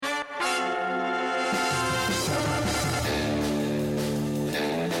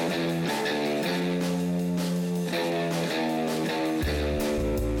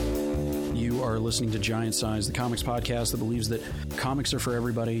are listening to Giant Size, the comics podcast that believes that comics are for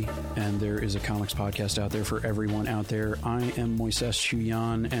everybody, and there is a comics podcast out there for everyone out there. I am Moises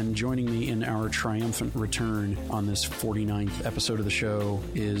Chuyan, and joining me in our triumphant return on this 49th episode of the show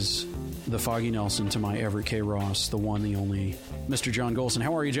is the Foggy Nelson to my Everett K. Ross, the one, the only, Mr. John Golson.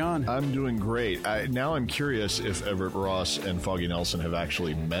 How are you, John? I'm doing great. Now I'm curious if Everett Ross and Foggy Nelson have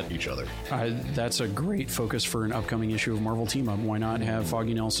actually met each other. That's a great focus for an upcoming issue of Marvel Team Up. Why not have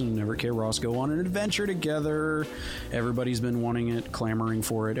Foggy Nelson and Everett K. Ross go on an adventure together? Everybody's been wanting it, clamoring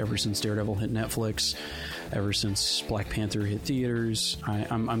for it ever since Daredevil hit Netflix, ever since Black Panther hit theaters.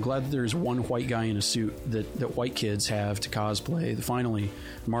 I'm glad that there's one white guy in a suit that white kids have to cosplay. Finally,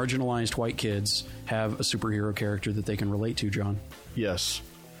 marginalized white kids have a superhero character that they can relate to, John. Yes.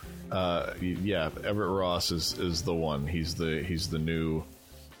 Everett Ross is the one. He's the new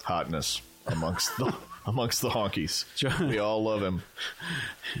hotness amongst the honkies. John, we all love him.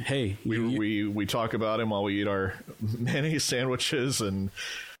 Hey, we talk about him while we eat our mayonnaise sandwiches, and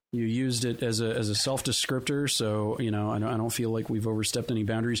you used it as a self descriptor, so I don't feel like we've overstepped any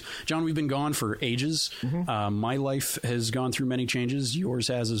boundaries. John, we've been gone for ages. Mm-hmm. My life has gone through many changes. Yours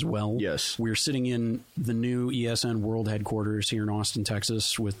has as well. Yes, we're sitting in the new ESN World Headquarters here in Austin,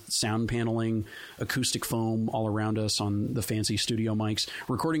 Texas, with sound paneling, acoustic foam all around us on the fancy studio mics.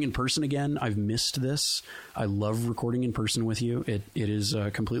 Recording in person again. I've missed this. I love recording in person with you. It is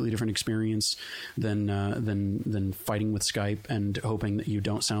a completely different experience than fighting with Skype and hoping that you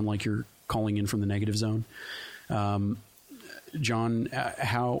don't sound like you're calling in from the negative zone. John,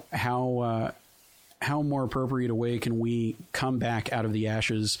 how more appropriate a way can we come back out of the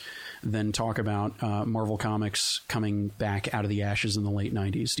ashes than talk about Marvel Comics coming back out of the ashes in the late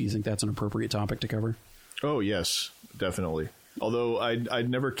 90s? Do you think that's an appropriate topic to cover? Oh, yes, definitely. Although I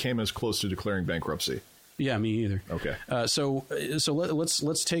never came as close to declaring bankruptcy. Yeah, me either. Okay. So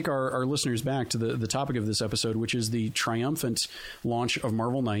let's take our listeners back to the topic of this episode, which is the triumphant launch of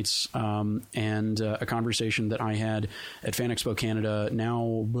Marvel Knights, and a conversation that I had at Fan Expo Canada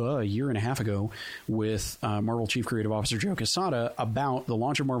now a year and a half ago with Marvel Chief Creative Officer Joe Quesada about the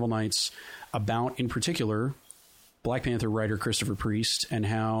launch of Marvel Knights, about in particular Black Panther writer Christopher Priest, and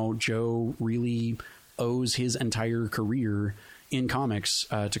how Joe really owes his entire career in comics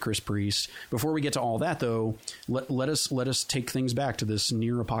to Chris Priest. Before we get to all that, though, let us take things back to this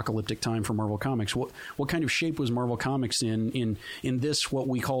near apocalyptic time for Marvel Comics. What kind of shape was Marvel Comics in this, what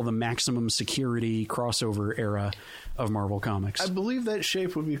we call the maximum security crossover era of Marvel Comics? I believe that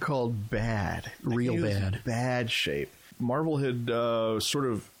shape would be called bad. Real bad. Bad shape. Marvel had sort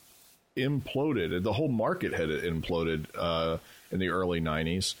of imploded. The whole market had imploded in the early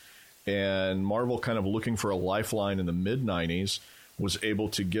 90s. And Marvel, kind of looking for a lifeline in the mid-90s, was able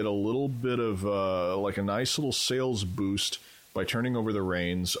to get a little bit of like a nice little sales boost by turning over the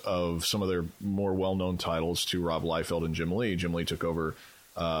reins of some of their more well-known titles to Rob Liefeld and Jim Lee. Jim Lee took over.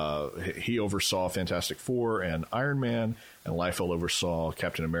 He oversaw Fantastic Four and Iron Man, and Liefeld oversaw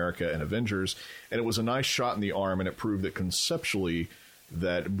Captain America and Avengers. And it was a nice shot in the arm, and it proved that conceptually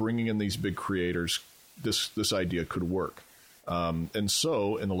that bringing in these big creators, this idea could work. And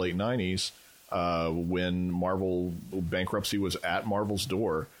so in the late 90s, when Marvel bankruptcy was at Marvel's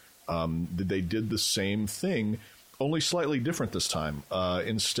door, they did the same thing, only slightly different this time.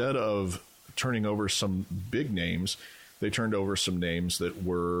 Instead of turning over some big names, they turned over some names that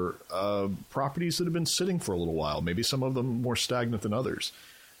were properties that had been sitting for a little while, maybe some of them more stagnant than others.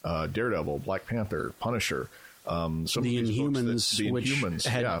 Daredevil, Black Panther, Punisher. The Inhumans, which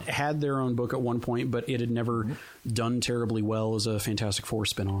had their own book at one point, but it had never done terribly well as a Fantastic Four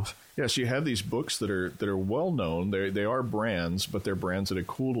spinoff. Yes, you have these books that are well known. They are brands, but they're brands that have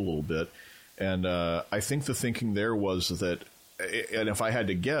cooled a little bit. And I think the thinking there was that, and if I had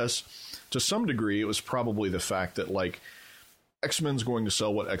to guess, to some degree, it was probably the fact that like X-Men's going to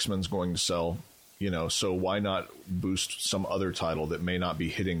sell what X-Men's going to sell. So why not boost some other title that may not be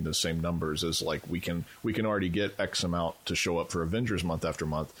hitting the same numbers as like we can already get X amount to show up for Avengers month after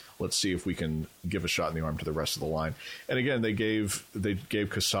month. Let's see if we can give a shot in the arm to the rest of the line. And again, they gave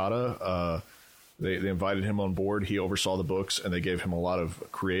Quesada, they invited him on board. He oversaw the books, and they gave him a lot of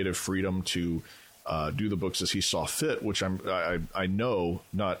creative freedom to do the books as he saw fit, which I know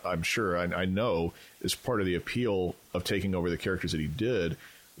is part of the appeal of taking over the characters that he did.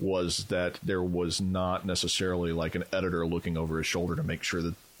 Was that there was not necessarily like an editor looking over his shoulder to make sure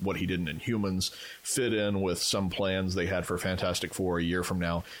that what he did in Inhumans fit in with some plans they had for Fantastic Four a year from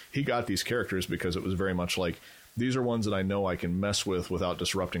now. He got these characters because it was very much like, these are ones that I know I can mess with without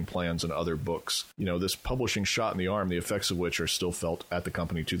disrupting plans in other books. This publishing shot in the arm, the effects of which are still felt at the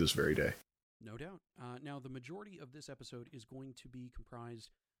company to this very day. No doubt. Now, the majority of this episode is going to be comprised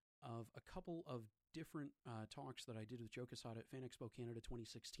of a couple of different talks that I did with Joe Quesada at Fan Expo Canada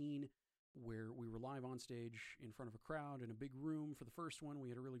 2016, where we were live on stage in front of a crowd in a big room. For the first one, we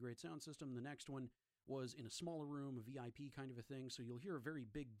had a really great sound system. The next one was in a smaller room, a VIP kind of a thing. So you'll hear a very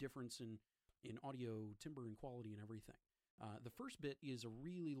big difference in audio timbre and quality and everything. The first bit is a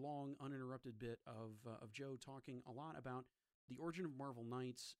really long, uninterrupted bit of Joe talking a lot about the origin of Marvel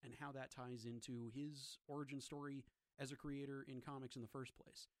Knights and how that ties into his origin story as a creator in comics in the first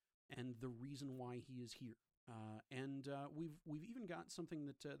place, and the reason why he is here. And we've even got something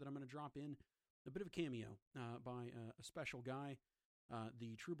that I'm going to drop in, a bit of a cameo by a special guy,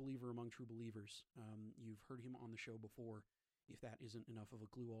 the true believer among true believers. You've heard him on the show before. If that isn't enough of a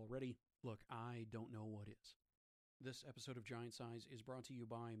clue already, look, I don't know what is. This episode of Giant Size is brought to you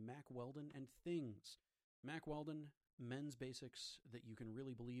by Mack Weldon and Things. Mack Weldon, men's basics that you can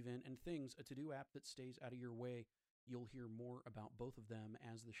really believe in, and Things, a to-do app that stays out of your way. You'll hear more about both of them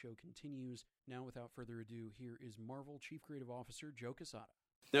as the show continues. Now, without further ado, here is Marvel Chief Creative Officer Joe Quesada.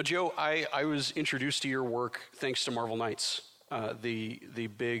 Now, Joe, I was introduced to your work thanks to Marvel Knights. The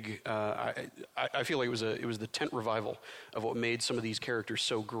big I feel like it was the tent revival of what made some of these characters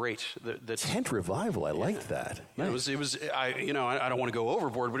so great. The tent revival, I liked that. Nice. It was I don't want to go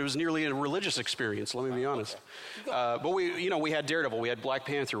overboard, but it was nearly a religious experience. Let me be honest. But we had Daredevil, we had Black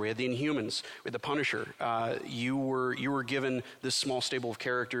Panther, we had the Inhumans, we had the Punisher. You were given this small stable of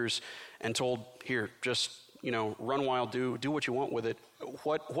characters and told, here, just run wild, do what you want with it.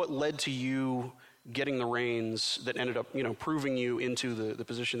 What led to you getting the reins that ended up, proving you into the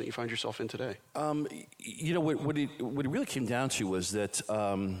position that you find yourself in today? What it really came down to was that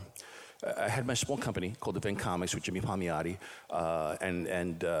I had my small company called Event Comics with Jimmy Palmiotti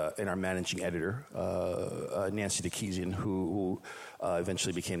and our managing editor, Nancy DeKeesian, who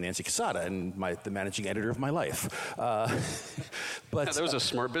eventually became Nancy Quesada and the managing editor of my life. But that was a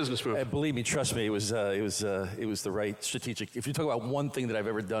smart business move. Believe me, trust me, it was the right strategic. If you talk about one thing that I've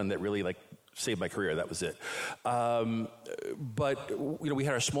ever done that really saved my career, that was it. But we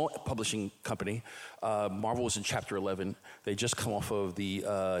had our small publishing company. Marvel was in Chapter 11. They just come off of the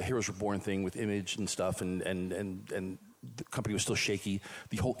Heroes Reborn thing with Image and stuff, and the company was still shaky.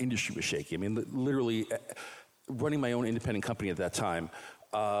 The whole industry was shaky. I mean, literally, running my own independent company at that time,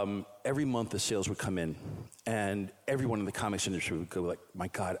 every month the sales would come in, and everyone in the comics industry would go like, "My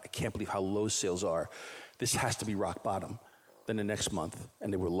God, I can't believe how low sales are. This has to be rock bottom." Then the next month,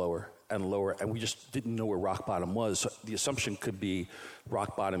 and they were lower and lower, and we just didn't know where rock bottom was. So the assumption could be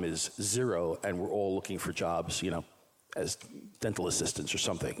rock bottom is zero, and we're all looking for jobs, as dental assistants or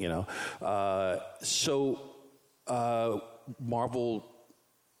something, So Marvel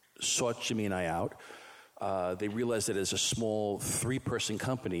sought Jimmy and I out. They realized that as a small 3-person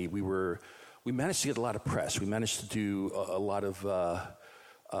company, we managed to get a lot of press. We managed to do a lot of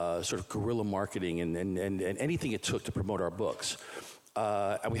sort of guerrilla marketing and anything it took to promote our books.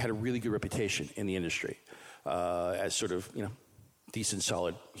 And we had a really good reputation in the industry as sort of, decent,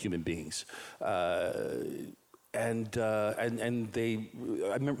 solid human beings. I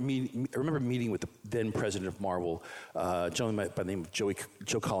remember meeting with the then president of Marvel, a gentleman by the name of Joe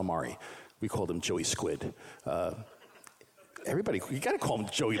Calamari. We called him Joey Squid. Everybody, you got to call him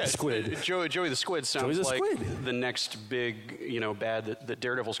Joey the Squid. Joey the Squid sounds the next big, bad that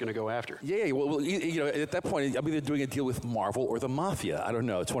Daredevil's going to go after. Yeah. Well, at that point, I'm either doing a deal with Marvel or the Mafia. I don't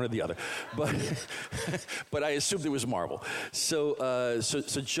know. It's one or the other. But I assumed it was Marvel. So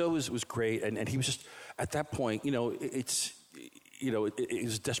Joe was great, and he was just at that point. It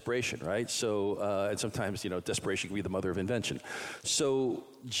was desperation, right? So and sometimes desperation can be the mother of invention. So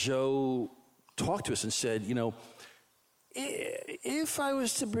Joe talked to us and said, if I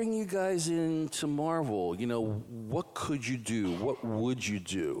was to bring you guys into Marvel, what could you do? What would you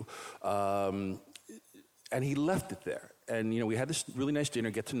do? And he left it there. And, we had this really nice dinner,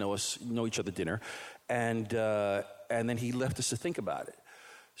 get to know each other dinner. And then he left us to think about it.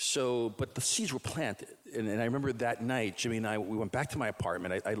 So, but the seeds were planted. And I remember that night, Jimmy and I, we went back to my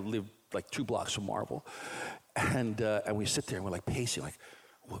apartment. I lived like 2 blocks from Marvel. And we sit there and we're like pacing, like,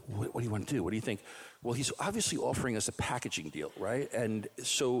 what do you want to do? What do you think? Well, he's obviously offering us a packaging deal, right? And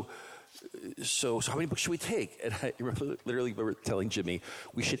so how many books should we take? And I remember telling Jimmy,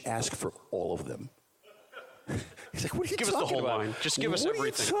 we should ask for all of them. He's like, what are you talking about? Give us the whole line. Just give us everything.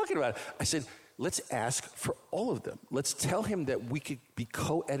 What are you talking about? I said, let's ask for all of them. Let's tell him that we could be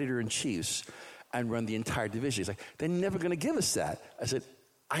co-editor-in-chiefs and run the entire division. He's like, they're never going to give us that. I said,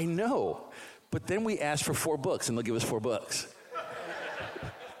 I know. But then we ask for 4 books, and they'll give us 4 books.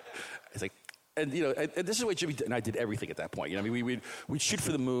 It's like, and this is what Jimmy and I did everything at that point. I mean, we'd shoot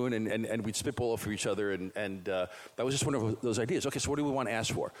for the moon and we'd spitball for each other, and that was just one of those ideas. Okay, so what do we want to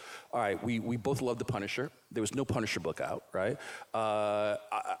ask for? All right, we both loved The Punisher. There was no Punisher book out, right? I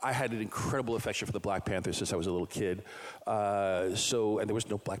had an incredible affection for the Black Panther since I was a little kid. And there was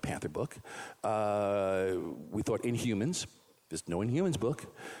no Black Panther book. We thought Inhumans. There's no Inhumans book.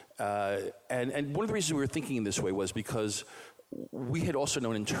 And one of the reasons we were thinking in this way was because we had also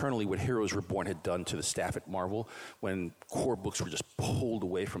known internally what Heroes Reborn had done to the staff at Marvel when core books were just pulled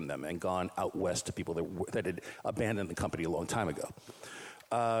away from them and gone out west to people that had abandoned the company a long time ago.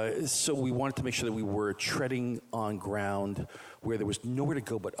 So we wanted to make sure that we were treading on ground where there was nowhere to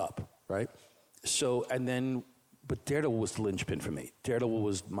go but up, right? But Daredevil was the linchpin for me. Daredevil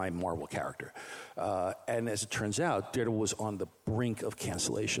was my Marvel character. And as it turns out, Daredevil was on the brink of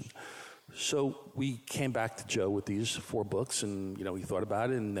cancellation. So we came back to Joe with these 4 books, and, he thought about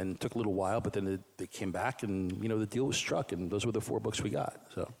it, and then it took a little while, but then they came back, and, the deal was struck, and those were the 4 books we got,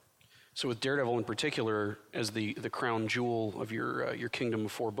 So with Daredevil in particular, as the crown jewel of your kingdom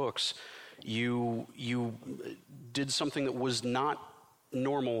of 4 books, you did something that was not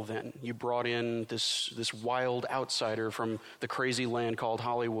normal then. You brought in this wild outsider from the crazy land called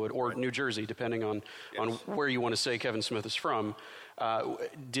Hollywood or New Jersey, depending on where you want to say Kevin Smith is from.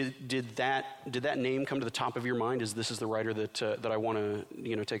 Did that name come to the top of your mind? This is the writer that I want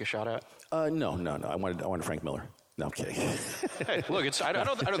to take a shot at? No. I wanted Frank Miller. No, I'm kidding. Hey, look, I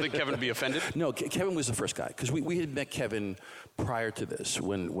don't think Kevin would be offended. No, Kevin was the first guy because we had met Kevin prior to this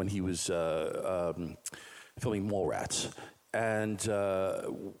when he was filming Mallrats. And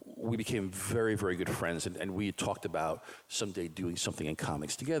we became very, very good friends, and we had talked about someday doing something in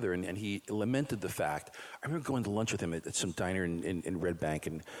comics together. And he lamented the fact. I remember going to lunch with him at some diner in Red Bank,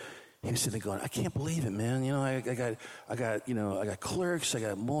 and he was sitting there going, "I can't believe it, man. I got Clerks, I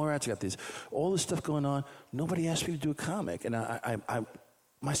got Mallrats, I got all this stuff going on. Nobody asked me to do a comic, and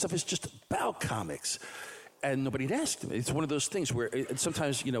my stuff is just about comics." And nobody had asked him. It's one of those things where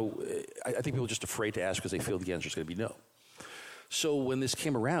sometimes, I think people are just afraid to ask because they feel the answer is going to be no. So when this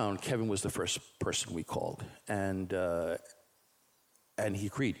came around, Kevin was the first person we called, and he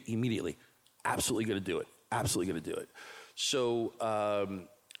agreed immediately. Absolutely going to do it. Absolutely going to do it. So,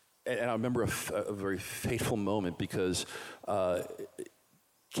 and I remember a very fateful moment because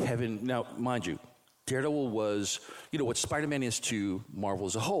Kevin. Now, mind you, Daredevil was, what Spider-Man is to Marvel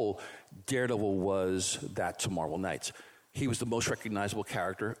as a whole. Daredevil was that to Marvel Knights. He was the most recognizable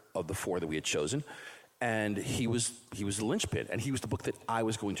character of the 4 that we had chosen. And he was the linchpin, and he was the book that I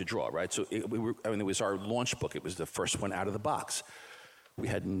was going to draw, right? So it was our launch book. It was the first one out of the box. We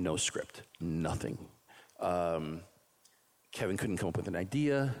had no script, nothing. Kevin couldn't come up with an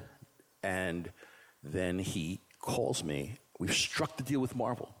idea, and then he calls me. We've struck the deal with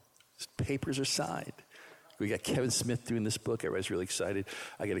Marvel. His papers are signed. We got Kevin Smith doing this book. Everybody's really excited.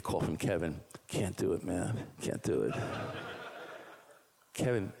 I get a call from Kevin. Can't do it, man. Can't do it.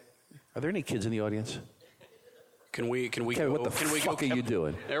 Kevin, are there any kids in the audience? Can we Kevin, go? what the fuck are you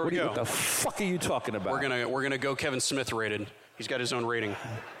doing? There we go. What the fuck are you talking about? We're gonna go Kevin Smith rated. He's got his own rating.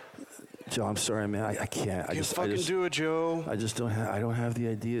 Joe, I'm sorry, man. I can't. I just do it, Joe. I just don't have. I don't have the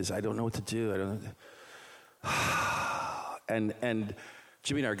ideas. I don't know what to do. And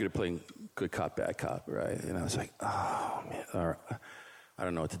Jimmy and I are good at playing good cop, bad cop, right? And I was like, oh man, all right. I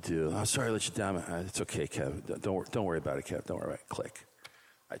don't know what to do. I'm sorry to let you down. It's okay, Kev. Don't worry about it, Kev. Don't worry about it. Click.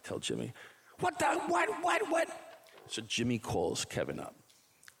 I tell Jimmy, what? So Jimmy calls Kevin up,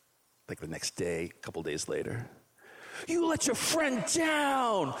 like the next day, a couple days later. You let your friend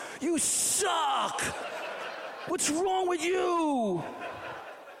down. You suck. What's wrong with you?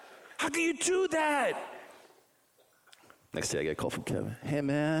 How can you do that? Next day I get a call from Kevin. Hey,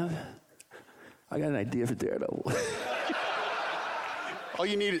 man, I got an idea for Daredevil.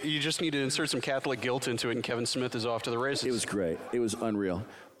 You just need to insert some Catholic guilt into it, and Kevin Smith is off to the races. It was great. It was unreal.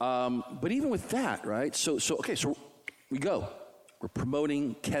 But even with that, right? So we go. We're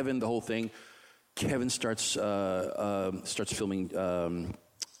promoting Kevin, the whole thing. Kevin starts filming. I'm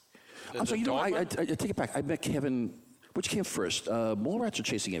sorry, I take it back. I met Kevin. Which came first, Mallrats or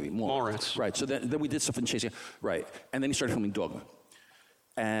Chasing Amy? Mallrats. Right. So then we did stuff in Chasing. Right. And then he started filming Dogma.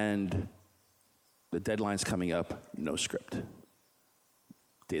 And the deadline's coming up. No script.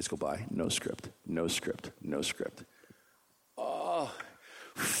 Days go by. No script. No script. No script. Oh.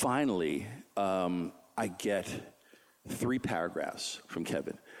 Finally, I get 3 paragraphs from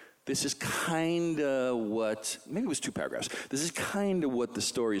Kevin. This is kind of what, maybe it was 2 paragraphs. This is kind of what the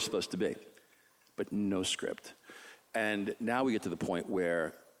story is supposed to be, but no script. And now we get to the point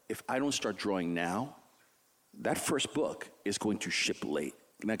where if I don't start drawing now, that first book is going to ship late.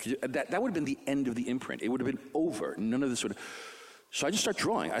 Now, that would have been the end of the imprint. It would have been over. None of this would have. So I just start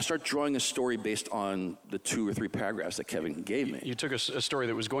drawing. I start drawing a story based on the 2 or 3 paragraphs that Kevin gave me. You took a story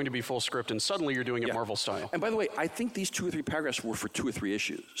that was going to be full script, and suddenly you're doing it Marvel style. And by the way, I think these 2 or 3 paragraphs were for 2 or 3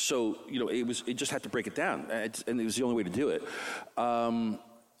 issues. So, it just had to break it down, and it was the only way to do it.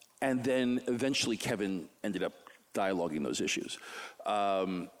 And then eventually Kevin ended up dialoguing those issues.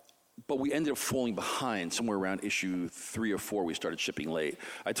 But we ended up falling behind somewhere around issue 3 or 4. We started shipping late.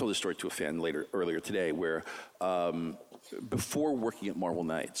 I told this story to a fan earlier today where before working at Marvel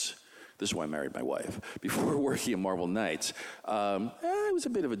Knights, this is why I married my wife. Before working at Marvel Knights, it was a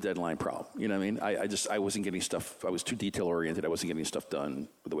bit of a deadline problem. You know what I mean? I wasn't getting stuff. I was too detail oriented. I wasn't getting stuff done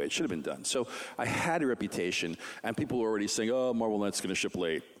the way it should have been done. So I had a reputation, and people were already saying, "Oh, Marvel Knights is going to ship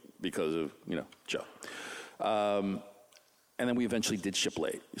late because of Joe." And then we eventually did ship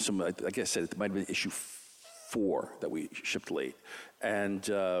late. Like I said, it might have been issue 4 that we shipped late. And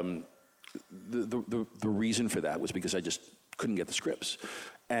the reason for that was because I just couldn't get the scripts.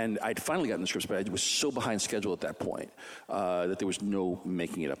 And I'd finally gotten the scripts, but I was so behind schedule at that point that there was no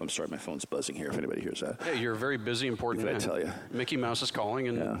making it up. I'm sorry, my phone's buzzing here if anybody hears that. Hey, you're a very busy, important man. I tell you? Mickey Mouse is calling,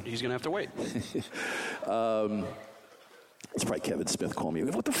 and he's going to have to wait. It's probably Kevin Smith calling me.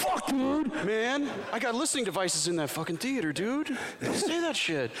 What the fuck, dude? Man, I got listening devices in that fucking theater, dude. Don't say that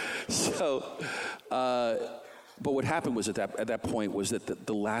shit. So, but what happened was at that point was that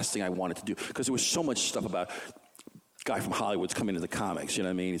the last thing I wanted to do, because there was so much stuff about guy from Hollywood's coming into the comics, you know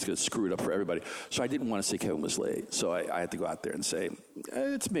what I mean? He's going to screw it up for everybody. So I didn't want to say Kevin was late. So I had to go out there and say,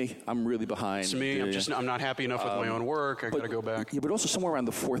 it's me. I'm really behind. It's me. I'm not happy enough with my own work. I got to go back. Yeah, but also somewhere around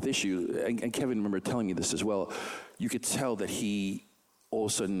the 4th issue, and Kevin remember telling me this as well, you could tell that he all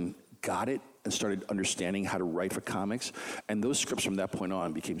of a sudden got it and started understanding how to write for comics. And those scripts from that point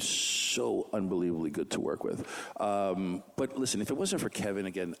on became so unbelievably good to work with. But listen, if it wasn't for Kevin,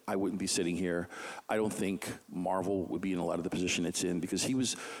 again, I wouldn't be sitting here. I don't think Marvel would be in a lot of the position it's in because he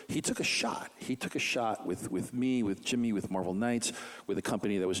took a shot. He took a shot with me, with Jimmy, with Marvel Knights, with a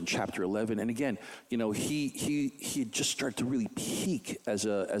company that was in Chapter 11. And again, he had just started to really peak as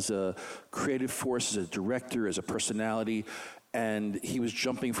a creative force, as a director, as a personality. And he was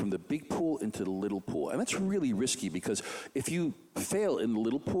jumping from the big pool into the little pool. And that's really risky because if you fail in the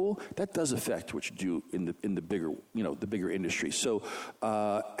little pool, that does affect what you do in the bigger, the bigger industry. So,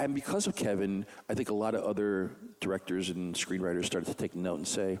 and because of Kevin, I think a lot of other directors and screenwriters started to take note and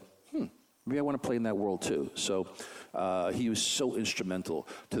say, maybe I want to play in that world too. So he was so instrumental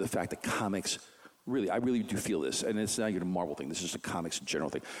to the fact that comics I really do feel this, and it's not even a Marvel thing. This is a comics in general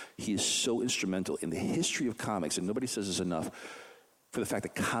thing. He is so instrumental in the history of comics, and nobody says this enough, for the fact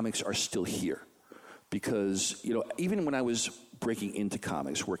that comics are still here. Because, even when I was breaking into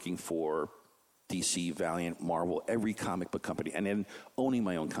comics, working for DC, Valiant, Marvel, every comic book company, and then owning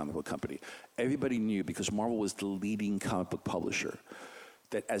my own comic book company, everybody knew, because Marvel was the leading comic book publisher,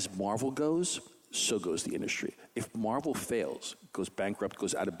 that as Marvel goes, so goes the industry. If Marvel fails, goes bankrupt,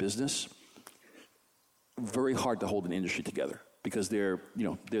 goes out of business, very hard to hold an industry together because they're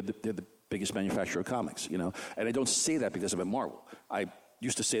the biggest manufacturer of comics, And I don't say that because I'm at Marvel. I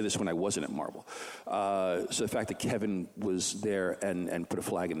used to say this when I wasn't at Marvel. So the fact that Kevin was there and put a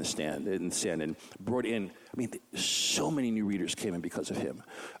flag in the sand and brought in, so many new readers came in because of him,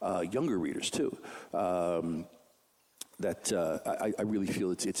 younger readers too. That I really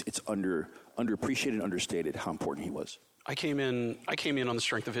feel it's underappreciated, understated how important he was. I came in on the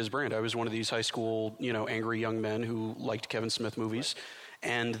strength of his brand. I was one of these high school, angry young men who liked Kevin Smith movies,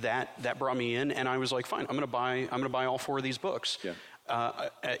 and that brought me in. And I was like, fine, I'm going to buy all 4 of these books. Yeah.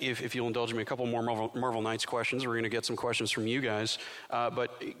 If you'll indulge me, a couple more Marvel Knights questions. We're going to get some questions from you guys.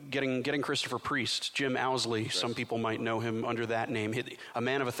 But getting Christopher Priest, Jim Owsley, right. Some people might know him under that name. A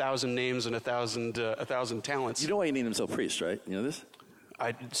man of 1,000 names and 1,000 talents. You know why he named himself Priest, right? You know this?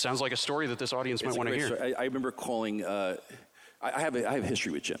 It sounds like a story that this audience might want to hear. I remember calling. I have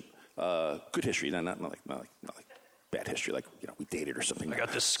history with Jim. Good history, not like bad history. Like we dated or something. I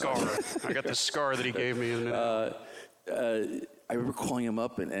got this scar. That he gave me. I remember calling him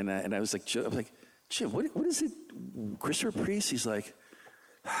up and I was like, Jim, what is it? Christopher Priest? He's like,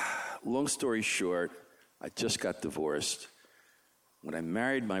 long story short, I just got divorced. When I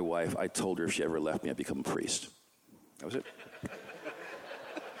married my wife, I told her if she ever left me, I'd become a priest. That was it.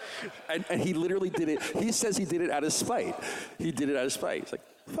 And he literally did it. He says he did it out of spite. He's like,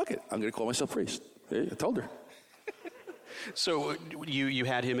 fuck it. I'm going to call myself Priest. I told her. So you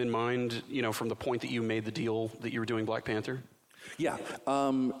had him in mind, from the point that you made the deal that you were doing Black Panther? Yeah.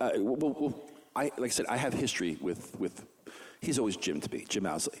 Like I said, I have history with he's always Jim to me, Jim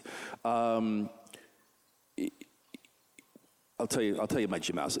Owsley. I'll tell you my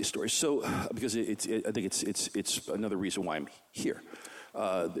Jim Owsley story. So, because I think it's another reason why I'm here.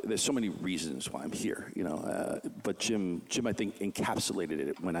 There's so many reasons why I'm here, but Jim, I think, encapsulated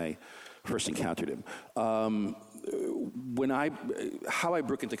it when I first encountered him. How I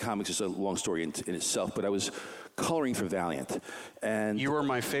broke into comics is a long story in itself, but I was coloring for Valiant. And you were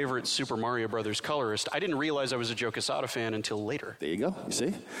my favorite Super Mario Brothers colorist. I didn't realize I was a Joe Quesada fan until later. There you go. You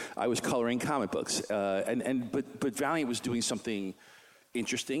see? I was coloring comic books. But Valiant was doing something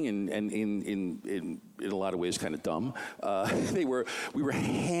interesting and in a lot of ways kind of dumb. We were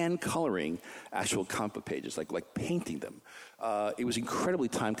hand coloring actual comic book pages, like painting them. It was incredibly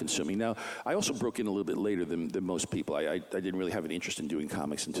time consuming. Now, I also broke in a little bit later than most people. I didn't really have an interest in doing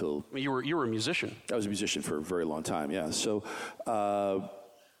comics until... You were a musician. I was a musician for a very long time, yeah. So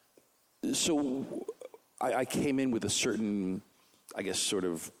I came in with a certain, I guess, sort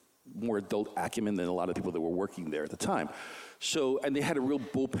of more adult acumen than a lot of people that were working there at the time. So, and they had a real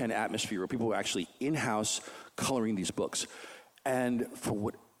bullpen atmosphere where people were actually in-house coloring these books. And for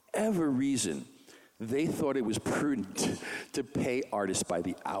whatever reason, they thought it was prudent to pay artists by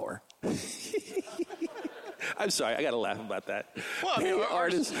the hour. I'm sorry, I got to laugh about that. Well,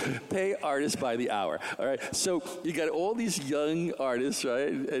 pay artists by the hour. All right, so you got all these young artists, right?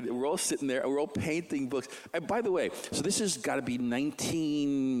 And we're all sitting there, and we're all painting books. And by the way, so this has got to be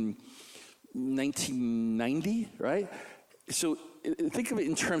 1990, right? So think of it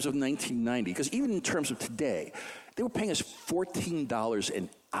in terms of 1990, because even in terms of today, they were paying us $14 an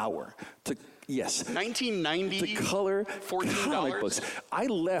hour to... Yes. 1990? To color $14? Comic books. I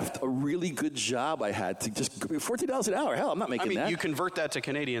left a really good job I had to just... $14 an hour. Hell, I'm not making that. You convert that to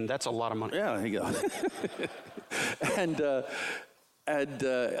Canadian, that's a lot of money. Yeah, there you go. and a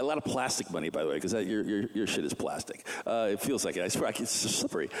lot of plastic money, by the way, because your shit is plastic. It feels like it. I swear, it's so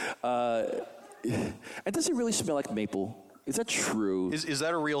slippery. And does it really smell like maple? Is that true? Is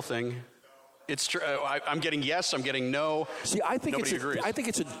that a real thing? It's true. I'm getting yes. I'm getting no. See, I think Nobody agrees. I think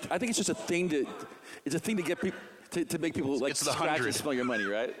it's just a thing to. It's a thing to get people to make people like it's the scratch 100. and smell your money,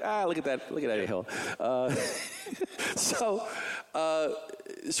 right? Look at that. Look at that hill. So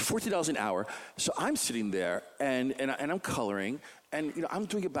it's $14 an hour. So I'm sitting there and I'm coloring, and I'm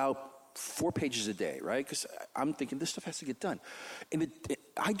doing about 4 pages a day, right? Because I'm thinking this stuff has to get done. And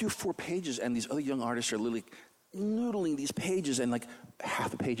I do 4 pages, and these other young artists are literally noodling these pages, and like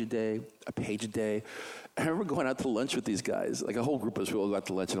half a page a day. I remember going out to lunch with these guys, like a whole group of us. We all go out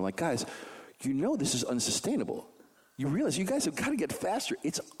to lunch, and I'm like, guys, this is unsustainable. You realize you guys have got to get faster.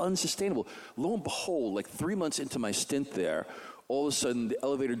 It's unsustainable. Lo and behold, like 3 months into my stint there, all of a sudden the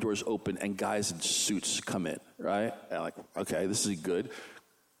elevator doors open and guys in suits come in, right? And I'm like, okay, this is good.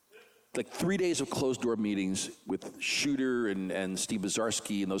 Like 3 days of closed door meetings with Shooter and Steve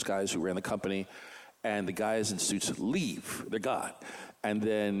Bazarski and those guys who ran the company. And the guys in suits leave. They're gone. And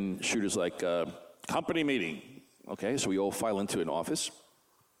then Shooter's like, company meeting. Okay, so we all file into an office.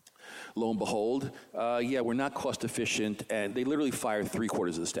 Lo and behold, we're not cost efficient. And they literally fire 3/4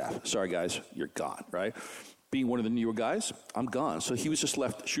 of the staff. Sorry, guys, you're gone, right? Being one of the newer guys, I'm gone. So Shooter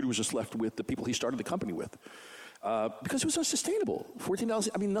was just left with the people he started the company with. Because it was unsustainable.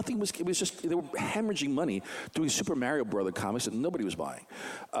 $14, it was just, they were hemorrhaging money doing Super Mario Brother comics that nobody was buying.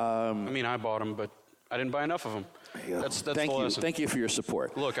 I bought them, but I didn't buy enough of them. That's Thank the you. lesson. Thank you for your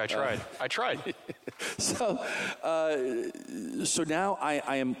support. Look, I tried. So now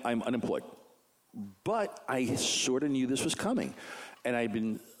I'm unemployed, but I sort of knew this was coming, and I'd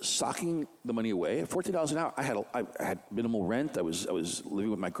been socking the money away. At $14 an hour, I had minimal rent. I was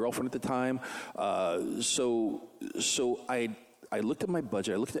living with my girlfriend at the time, so I looked at my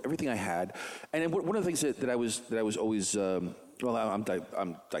budget. I looked at everything I had, and then one of the things that I was always I'm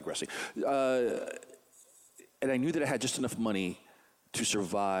digressing. And I knew that I had just enough money to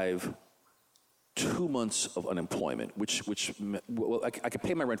survive 2 months of unemployment, which I could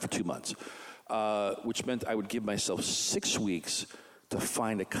pay my rent for 2 months, which meant I would give myself 6 weeks to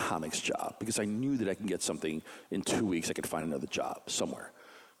find a comics job, because I knew that I can get something in 2 weeks. I could find another job somewhere,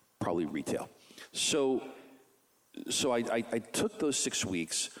 probably retail. So I took those 6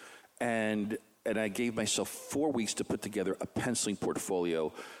 weeks, and I gave myself 4 weeks to put together a penciling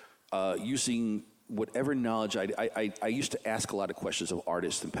portfolio using whatever knowledge I used to ask a lot of questions of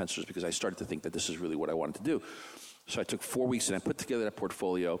artists and pencilers, because I started to think that this is really what I wanted to do. So I took 4 weeks and I put together that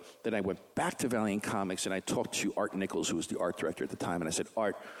portfolio. Then I went back to Valiant Comics and I talked to Art Nichols, who was the art director at the time. And I said,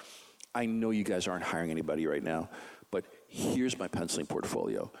 Art, I know you guys aren't hiring anybody right now, but here's my penciling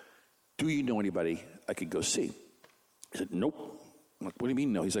portfolio. Do you know anybody I could go see? I said, nope. I'm like, what do you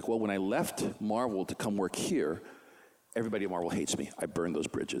mean no? He's like, well, when I left Marvel to come work here, everybody at Marvel hates me. I burned those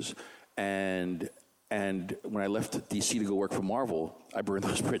bridges. And And when I left D.C. to go work for Marvel, I burned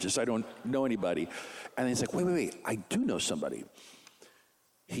those bridges. I don't know anybody. And he's like, wait, I do know somebody.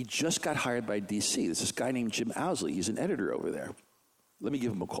 He just got hired by D.C. There's this guy named Jim Owsley. He's an editor over there. Let me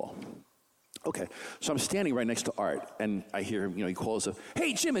give him a call. Okay, so I'm standing right next to Art, and I hear him, he calls up,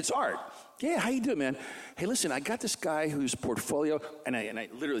 hey, Jim, it's Art. Yeah, how you doing, man? Hey, listen, I got this guy whose portfolio, and I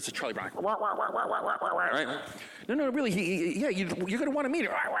literally, it's a Charlie Brown. Right? No, really, you're going to want to meet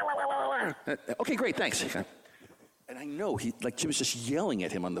him. Okay, great, thanks. And I know, Jim was just yelling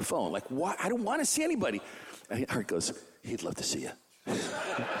at him on the phone, like, what? I don't want to see anybody. And Art goes, he'd love to see you.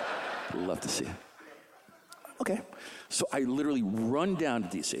 Love to see you. Okay, so I literally run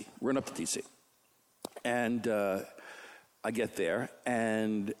up to D.C., and I get there,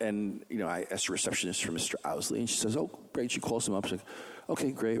 and I asked the receptionist for Mr. Owsley, and she says, oh, great. She calls him up. She's like,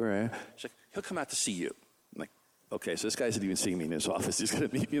 okay, great. Where are you? She's like, he'll come out to see you. I'm like, okay, so this guy isn't even seeing me in his office. He's going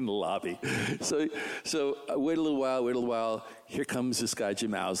to meet me in the lobby. So I wait a little while. Here comes this guy,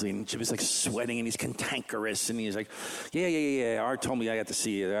 Jim Owsley, and Jim is like sweating, and he's cantankerous, and he's like, yeah. Art told me I got to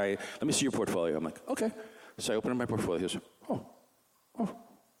see you. Let me see your portfolio. I'm like, okay. So I open up my portfolio. He goes, oh.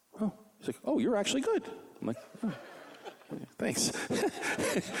 He's like, oh, you're actually good. I'm like, oh, thanks.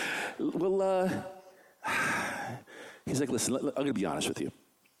 Well, he's like, listen, I'm going to be honest with you.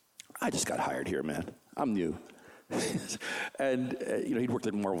 I just got hired here, man. I'm new. And, he'd worked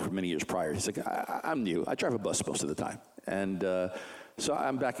at Marvel for many years prior. He's like, I'm new. I drive a bus most of the time. And so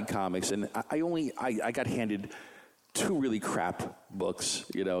I'm back in comics, and I got handed 2 really crap books.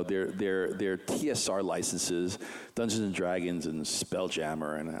 They're TSR licenses, Dungeons and Dragons and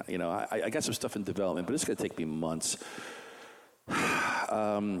Spelljammer, and I got some stuff in development, but it's going to take me months.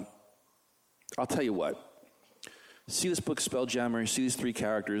 I'll tell you what. See this book, Spelljammer. See these 3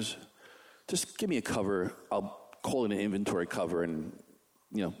 characters. Just give me a cover. I'll call it an inventory cover, and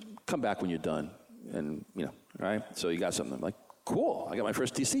come back when you're done. And all right. So you got something. I'm like, cool. I got my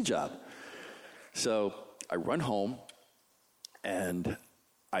first DC job. So I run home, and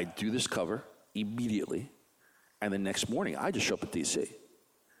I do this cover immediately, and the next morning, I just show up at D.C.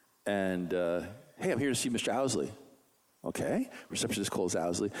 And, hey, I'm here to see Mr. Owsley. Okay. Receptionist calls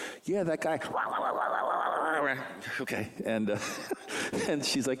Owsley. Yeah, that guy. Okay. And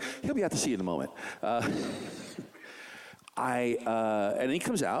she's like, he'll be out to see you in a moment. And he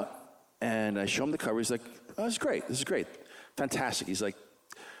comes out, and I show him the cover. He's like, oh, this is great. Fantastic. He's like,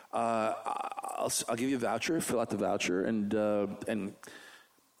 I'll give you a voucher, fill out the voucher, and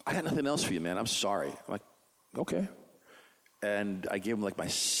I got nothing else for you, man. I'm sorry. I'm like, okay. And I gave him my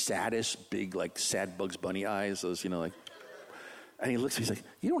saddest, big, sad Bugs Bunny eyes, those, and he looks at me, he's like,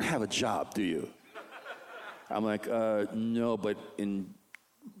 you don't have a job, do you? I'm like, no, but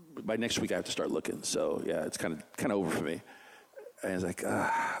by next week I have to start looking. So yeah, it's kind of over for me. And he's like,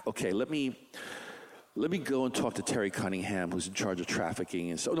 okay, let me go and talk to Terry Cunningham, who's in charge of trafficking.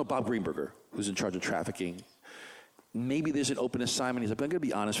 And Bob Greenberger, who's in charge of trafficking. Maybe there's an open assignment. He's like, I'm going to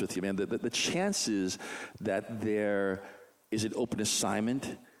be honest with you, man. The chances that there is an open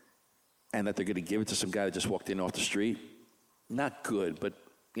assignment and that they're going to give it to some guy that just walked in off the street, not good, but,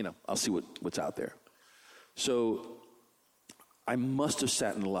 I'll see what's out there. So I must have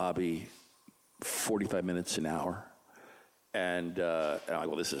sat in the lobby 45 minutes, an hour. And I'm like,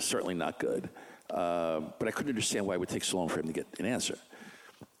 well, this is certainly not good. But I couldn't understand why it would take so long for him to get an answer.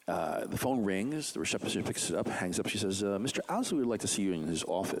 The phone rings. The receptionist picks it up, hangs up. She says, Mr. Owsley would like to see you in his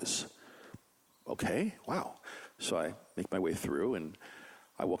office. Okay, wow. So I make my way through, and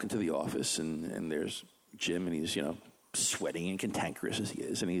I walk into the office, and there's Jim, and he's, sweating and cantankerous as he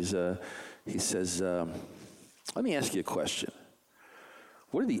is. And he says, let me ask you a question.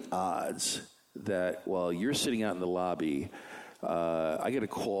 What are the odds that while you're sitting out in the lobby, I get a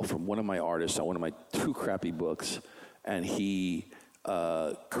call from one of my artists on one of my 2 crappy books, and he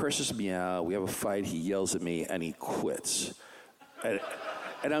curses me out. We have a fight. He yells at me, and he quits. And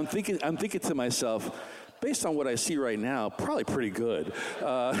I'm thinking to myself, based on what I see right now, probably pretty good.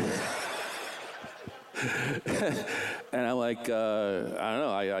 And I'm like, I don't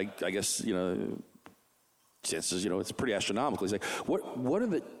know. I guess chances, it's pretty astronomical. He's like, what are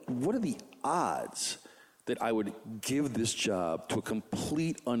the odds that I would give this job to a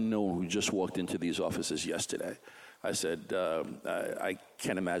complete unknown who just walked into these offices yesterday? I said, I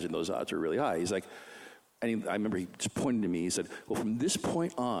can't imagine those odds are really high. He's like, and I remember he just pointed to me. He said, well, from this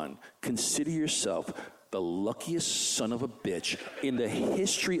point on, consider yourself the luckiest son of a bitch in the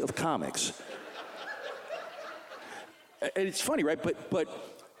history of comics. And it's funny, right? But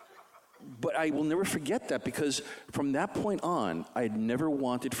I will never forget that, because from that point on, I had never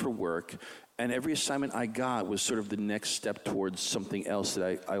wanted for work, and every assignment I got was sort of the next step towards something else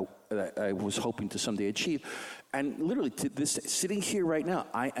that that I was hoping to someday achieve. And literally, sitting here right now,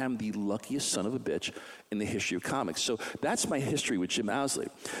 I am the luckiest son of a bitch in the history of comics. So that's my history with Jim Owsley.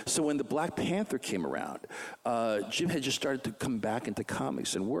 So when the Black Panther came around, Jim had just started to come back into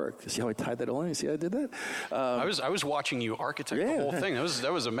comics and work. See how I tied that all in? You see how I did that? I was watching you architect the whole thing.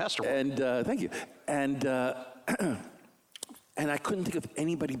 That was a masterwork. And thank you. And and I couldn't think of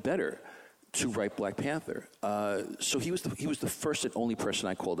anybody better to write Black Panther. So he was the first and only person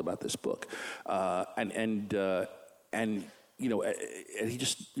I called about this book. And you know, and he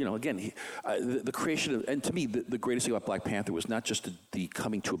just, you know, again, the creation of, and to me, the greatest thing about Black Panther was not just the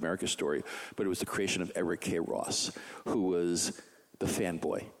coming to America story, but it was the creation of Eric K. Ross, who was the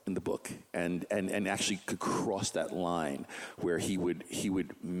fanboy in the book, and actually could cross that line where he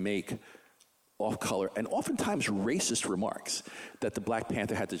would make off-color and oftentimes racist remarks that the Black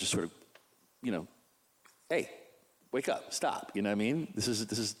Panther had to just sort of, you know, hey, wake up, stop. You know what I mean?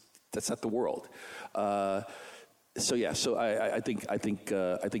 That's not the world. So I think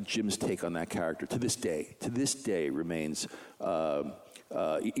Jim's take on that character to this day remains. Even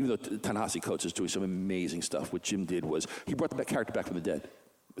though Ta-Nehisi Coates is doing some amazing stuff, what Jim did was he brought the character back from the dead.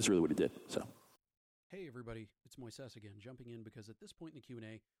 That's really what he did. So. Hey everybody, it's Moises again, jumping in because at this point in the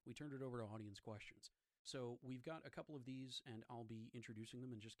Q&A, we turned it over to audience questions. So we've got a couple of these, and I'll be introducing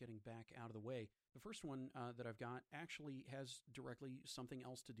them and just getting back out of the way. The first one that I've got actually has directly something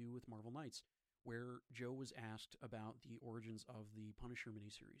else to do with Marvel Knights, where Joe was asked about the origins of the Punisher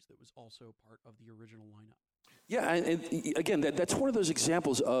miniseries that was also part of the original lineup. Yeah, and again, that's one of those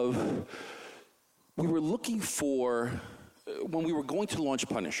examples of we were looking for, when we were going to launch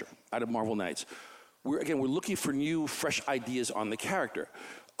Punisher out of Marvel Knights, we're looking for new, fresh ideas on the character.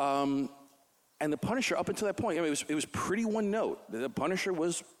 And the Punisher, up until that point, I mean, it was pretty one note. The Punisher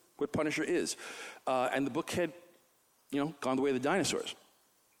was what Punisher is. And the book had, you know, gone the way of the dinosaurs.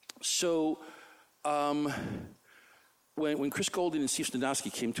 So when Chris Golden and Steve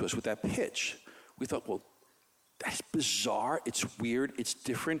Snodowski came to us with that pitch, we thought, well, that's bizarre. It's weird. It's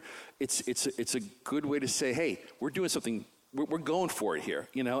different. It's a good way to say, hey, we're doing something. We're going for it here,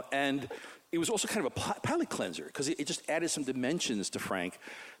 you know. And it was also kind of a palate cleanser because it just added some dimensions to Frank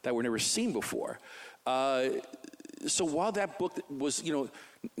that were never seen before. So while that book was, you know,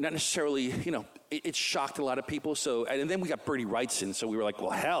 not necessarily, you know, it shocked a lot of people. So, and then we got Bernie Wrightson. So we were like,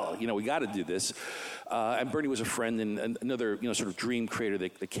 well, hell, you know, we got to do this. And Bernie was a friend and another, you know, sort of dream creator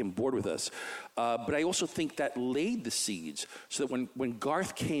that came aboard with us. But I also think that laid the seeds so that when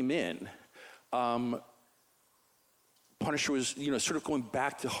Garth came in, Punisher was, you know, sort of going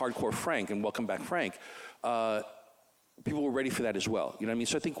back to hardcore Frank and Welcome Back Frank. People were ready for that as well. You know what I mean?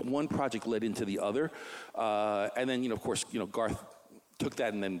 So I think one project led into the other. And then, you know, of course, you know, Garth took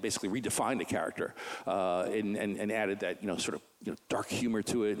that and then basically redefined the character and added that, you know, sort of, you know, dark humor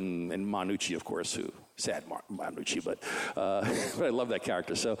to it. And Manucci, of course, who sad Manucci, but I love that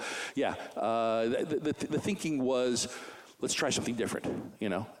character. So, yeah, the thinking was, let's try something different, you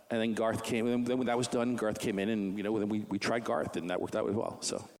know. And then Garth came, and then when that was done, Garth came in, and, you know, then we tried Garth, and that worked out as well,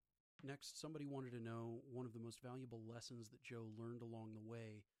 so. Next, somebody wanted to know one of the most valuable lessons that Joe learned along the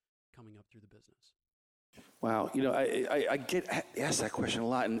way coming up through the business. Wow, you know, I get asked that question a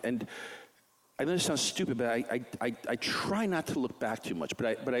lot, and I know this sounds stupid, but I try not to look back too much,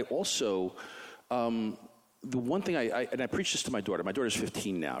 but I also, the one thing I preach this to my daughter. My daughter's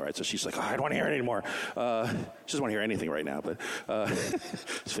 15 now, right? So she's like, oh, I don't want to hear it anymore. She doesn't want to hear anything right now, but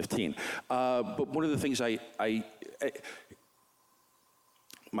it's 15. But one of the things in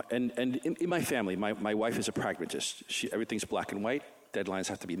my family, my wife is a pragmatist. Everything's black and white. Deadlines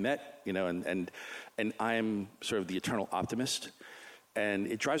have to be met, you know, and I'm sort of the eternal optimist. And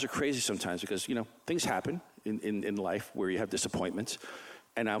it drives her crazy sometimes because, you know, things happen in life where you have disappointments.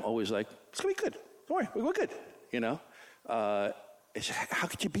 And I'm always like, it's going to be good. Don't worry, we're good, you know. How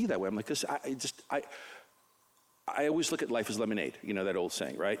could you be that way? I'm like, because I always look at life as lemonade, you know, that old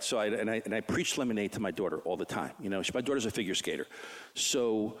saying, right? So I preach lemonade to my daughter all the time. You know, my daughter's a figure skater,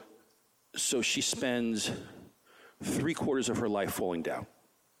 so she spends 3/4 of her life falling down.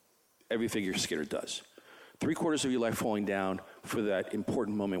 Every figure skater does. 3/4 of your life falling down for that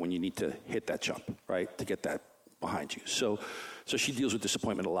important moment when you need to hit that jump, right, to get that behind you. So she deals with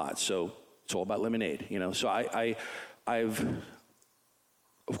disappointment a lot. So it's all about lemonade, you know. So I've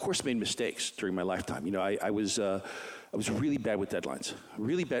of course made mistakes during my lifetime. You know, I was really bad with deadlines,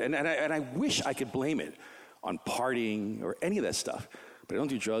 really bad, and I wish I could blame it on partying or any of that stuff. But I don't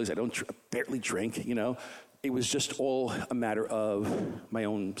do drugs. I barely drink. You know, it was just all a matter of my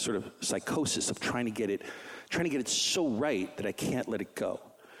own sort of psychosis of trying to get it so right that I can't let it go.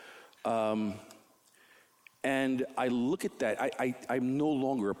 And I look at that, I'm no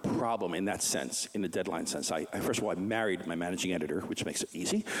longer a problem in that sense, in the deadline sense. First of all, I married my managing editor, which makes it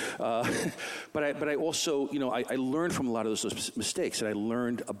easy. But I also, I learned from a lot of those mistakes, and I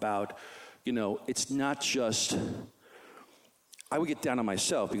learned about, it's not just, I would get down on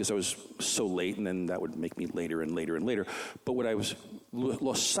myself because I was so late, and then that would make me later and later and later. But what I was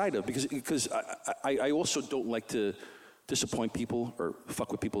lost sight of, because I also don't like to disappoint people or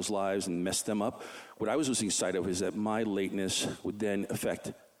fuck with people's lives and mess them up. What I was losing sight of is that my lateness would then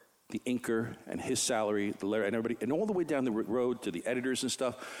affect the inker and his salary, the letter, and everybody, and all the way down the road to the editors and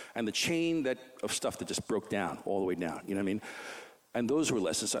stuff, and the chain of stuff that just broke down all the way down. You know what I mean? And those were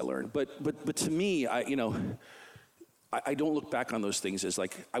lessons I learned. But to me, I don't look back on those things as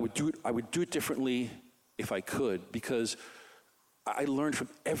like I would do it differently if I could, because I learned from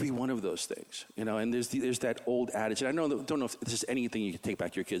every one of those things, and there's that old adage, and I don't know if this is anything you can take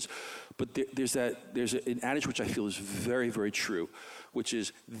back to your kids, but there's an adage which I feel is very, very true, which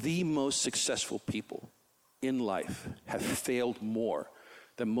is the most successful people in life have failed more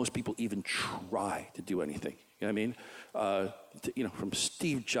than most people even try to do anything. You know what I mean? From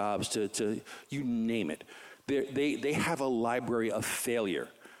Steve Jobs to you name it. They have a library of failure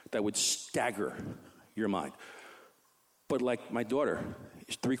that would stagger your mind. But like my daughter,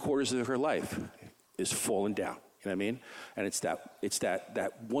 3/4 of her life is falling down. You know what I mean? And it's that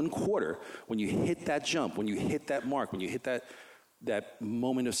 1/4 when you hit that jump, when you hit that mark, when you hit that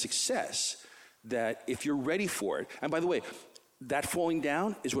moment of success, that if you're ready for it, and by the way, that falling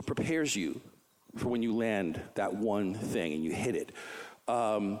down is what prepares you for when you land that one thing and you hit it.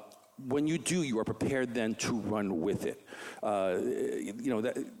 When you do, you are prepared then to run with it.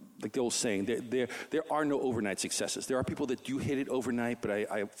 Like the old saying, there are no overnight successes. There are people that do hit it overnight, but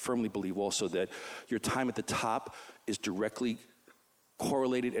I firmly believe also that your time at the top is directly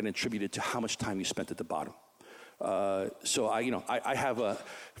correlated and attributed to how much time you spent at the bottom. So I have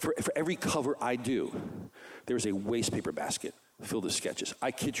for every cover I do, there's a waste paper basket filled with sketches.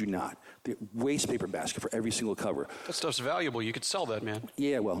 I kid you not. The waste paper basket for every single cover. That stuff's valuable. You could sell that, man.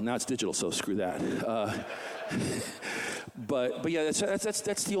 Yeah, well, now it's digital, so screw that. But yeah,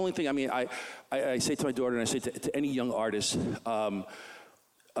 that's the only thing. I mean, I say to my daughter, and I say to any young artist,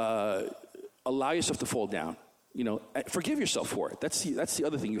 allow yourself to fall down. Forgive yourself for it. That's the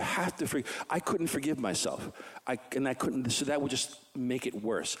other thing. You have to forgive. I couldn't forgive myself. I couldn't. So that would just make it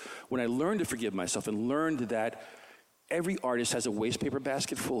worse. When I learned to forgive myself and learned that every artist has a waste paper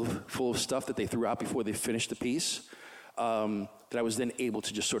basket full of stuff that they threw out before they finished the piece, that I was then able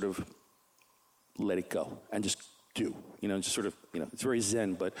to just sort of let it go and just do. Just sort of, it's very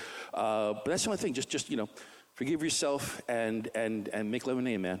zen, but that's the only thing. Just forgive yourself and make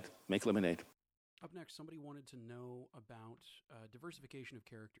lemonade, man. Make lemonade. Up next, somebody wanted to know about diversification of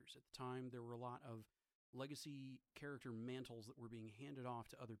characters. At the time, there were a lot of legacy character mantles that were being handed off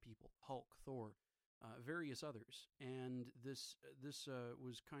to other people. Hulk, Thor, various others. And this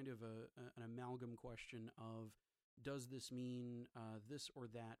was kind of an amalgam question of, does this mean this or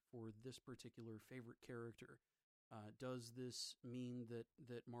that for this particular favorite character? Does this mean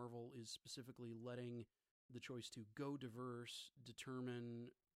that Marvel is specifically letting the choice to go diverse determine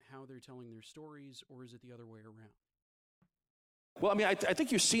how they're telling their stories, or is it the other way around? Well, I mean, I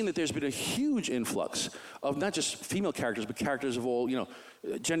think you've seen that there's been a huge influx of not just female characters, but characters of all,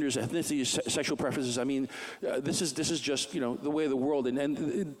 genders, ethnicities, sexual preferences. I mean, this is just, the way of the world.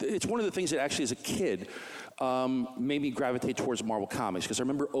 And it's one of the things that actually as a kid made me gravitate towards Marvel Comics. Because I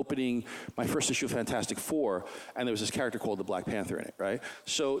remember opening my first issue of Fantastic Four, and there was this character called the Black Panther in it, right?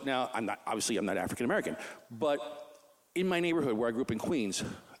 So now, I'm not African American. But in my neighborhood where I grew up in Queens,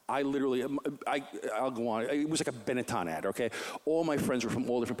 I'll go on. It was like a Benetton ad, okay? All my friends were from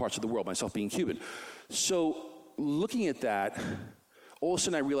all different parts of the world, myself being Cuban. So looking at that, all of a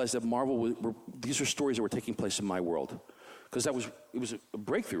sudden I realized that Marvel, these were stories that were taking place in my world. Because it was a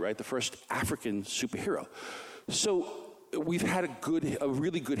breakthrough, right? The first African superhero. So we've had a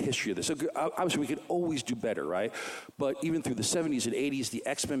really good history of this. So obviously, we could always do better, right? But even through the 70s and 80s, the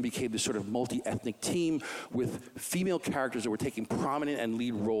X-Men became this sort of multi-ethnic team with female characters that were taking prominent and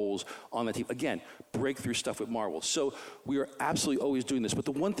lead roles on the team. Again, breakthrough stuff with Marvel. So we are absolutely always doing this. But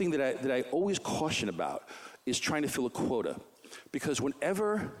the one thing that I always caution about is trying to fill a quota. Because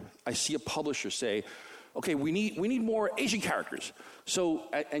whenever I see a publisher say, okay, we need more Asian characters. So,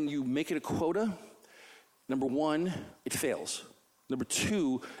 and you make it a quota, number one, it fails. Number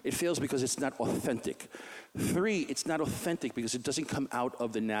two, it fails because it's not authentic. Three, it's not authentic because it doesn't come out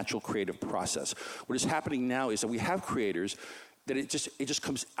of the natural creative process. What is happening now is that we have creators that it just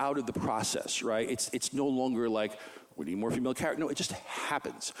comes out of the process, right? It's no longer like we need more female characters. No, it just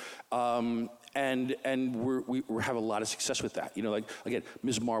happens. And we have a lot of success with that. You know, like, again,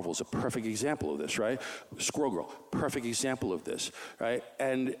 Ms. Marvel is a perfect example of this, right? Squirrel Girl, perfect example of this, right?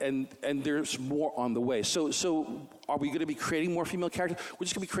 And there's more on the way. So are we going to be creating more female characters? We're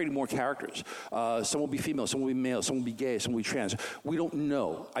just going to be creating more characters. Some will be female, some will be male, some will be gay, some will be trans. We don't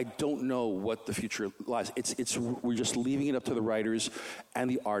know. I don't know what the future lies. We're just leaving it up to the writers and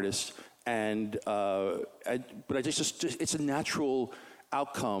the artists. But I just it's a natural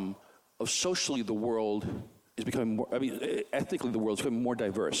outcome of socially the world is becoming more, ethnically the world is becoming more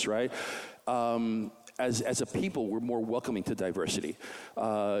diverse, right? As a people, we're more welcoming to diversity.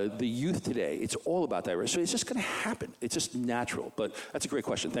 The youth today, it's all about diversity. So it's just going to happen. It's just natural. But that's a great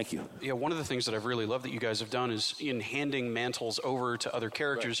question. Thank you. Yeah, one of the things that I've really loved that you guys have done is in handing mantles over to other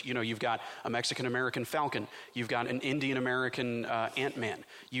characters. Right. You know, you've got a Mexican-American Falcon. You've got an Indian-American Ant-Man.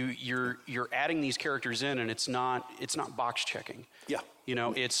 You're adding these characters in, and it's not box checking. Yeah. You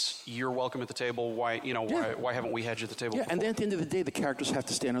know, it's you're welcome at the table. Why haven't we had you at the table? Yeah, before? and then at the end of the day, the characters have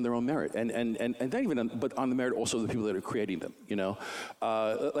to stand on their own merit, and not even but on the merit also of the people that are creating them. You know,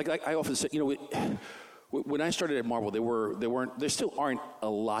 like I often say, you know, when I started at Marvel, there still aren't a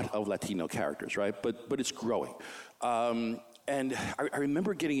lot of Latino characters, right? But it's growing, and I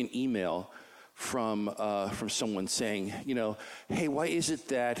remember getting an email from someone saying, you know, hey, why is it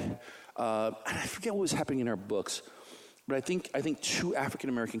that and I forget what was happening in our books. But I think 2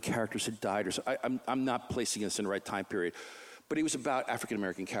 African-American characters had died, or so. I'm not placing this in the right time period. But it was about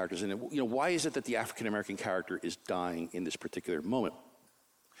African-American characters. And, you know, why is it that the African-American character is dying in this particular moment?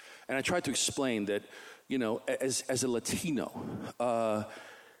 And I tried to explain that, you know, as a Latino,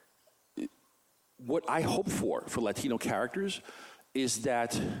 what I hope for Latino characters is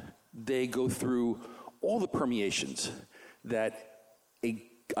that they go through all the permeations that a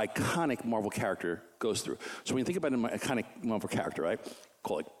iconic Marvel character goes through. So when you think about an iconic Marvel character, right?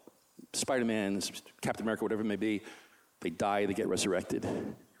 Call it Spider-Man, Captain America, whatever it may be, they die, they get resurrected,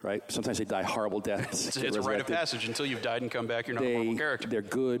 right? Sometimes they die horrible deaths. It's a rite of passage. Until you've died and come back, you're not a Marvel character. They're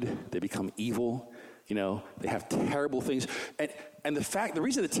good, they become evil, you know, they have terrible things. And the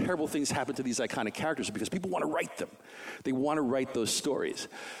reason that terrible things happen to these iconic characters is because people want to write them. They want to write those stories.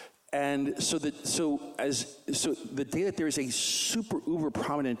 And so the day that there is a super uber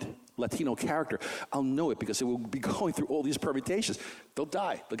prominent Latino character, I'll know it because it will be going through all these permutations. They'll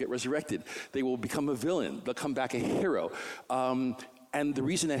die. They'll get resurrected. They will become a villain. They'll come back a hero. And the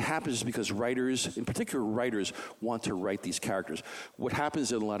reason that happens is because writers, in particular writers, want to write these characters. What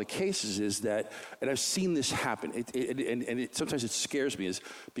happens in a lot of cases is that, and I've seen this happen, sometimes it scares me, is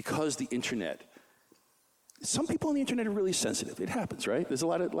because the internet. Some people on the internet are really sensitive. It happens, right? There's a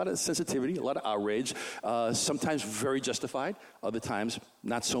lot of sensitivity, a lot of outrage, sometimes very justified, other times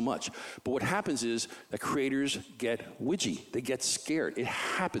not so much. But what happens is that creators get witchy. They get scared. It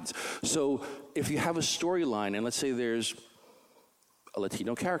happens. So if you have a storyline, and let's say there's a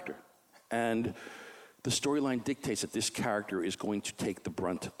Latino character, and the storyline dictates that this character is going to take the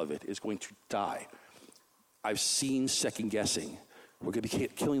brunt of it, is going to die. I've seen second guessing. We're going to be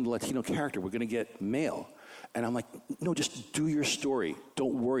killing the Latino character. We're going to get male. And I'm like, no, just do your story.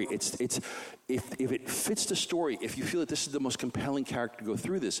 Don't worry. If it fits the story, if you feel that this is the most compelling character to go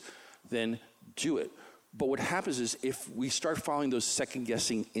through this, then do it. But what happens is if we start following those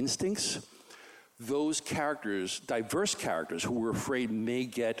second-guessing instincts, those characters, diverse characters who we're afraid may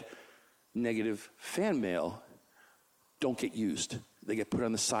get negative fan mail, don't get used. They get put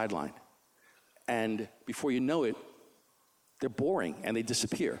on the sideline. And before you know it, they're boring and they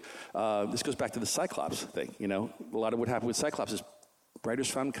disappear. This goes back to the Cyclops thing, you know. A lot of what happened with Cyclops is writers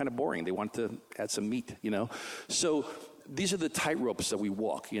found him kind of boring. They wanted to add some meat, you know. So these are the tightropes that we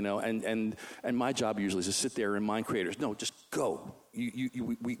walk, you know. And my job usually is to sit there and remind creators, no, just go.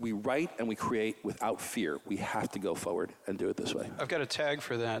 We write and we create without fear. We have to go forward and do it this way. I've got a tag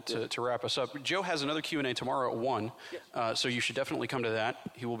for that to wrap us up. Joe has another Q&A tomorrow at 1, so you should definitely come to that.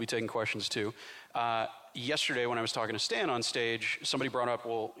 He will be taking questions too. Yesterday when I was talking to Stan on stage, somebody brought up,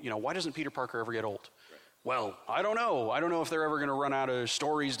 well, you know, why doesn't Peter Parker ever get old? Right. Well, I don't know. I don't know if they're ever going to run out of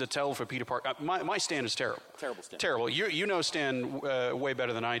stories to tell for Peter Parker. My Stan is terrible. Terrible Stan. Terrible. You know Stan way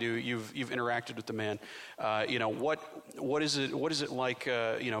better than I do. You've interacted with the man. You know, what is it like,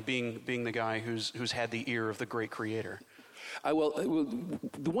 you know, being the guy who's had the ear of the great creator? Well,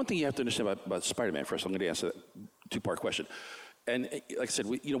 the one thing you have to understand about Spider-Man first, I'm going to answer that two-part question. And like I said,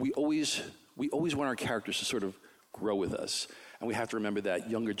 we always want our characters to sort of grow with us. And we have to remember that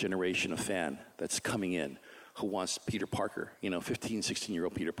younger generation of fan that's coming in. who wants Peter Parker, 15,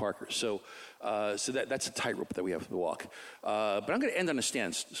 16-year-old Peter Parker. So that's a tightrope that we have to walk. But I'm going to end on a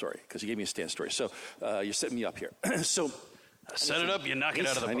Stan story, because you gave me a Stan story. So you're setting me up here. So set it up, you knock it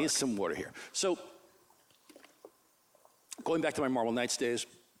out of the park. I need some water here. So going back to my Marvel Knights days,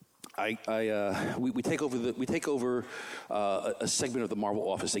 we take over a segment of the Marvel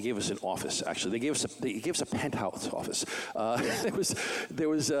office. They gave us an office. Actually, they gave us a penthouse office. There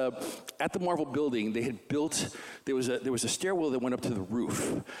was at the Marvel building. They had built. There was a stairwell that went up to the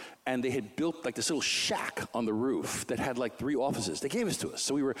roof, and they had built like this little shack on the roof that had like 3 offices. They gave it to us,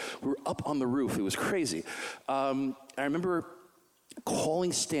 so we were up on the roof. It was crazy. I remember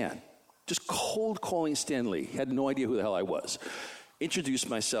calling Stan, just cold calling Stan Lee. He had no idea who the hell I was. Introduced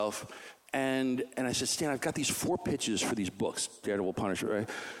myself, and I said, Stan, I've got these 4 pitches for these books, Daredevil, Punisher, right?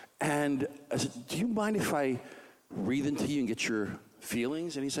 And I said, do you mind if I read them to you and get your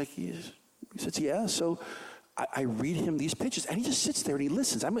feelings? And he's like, he says, yeah. So I read him these pitches, and he just sits there and he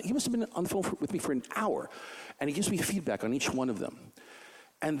listens. He must have been on the phone with me for an hour, and he gives me feedback on each one of them.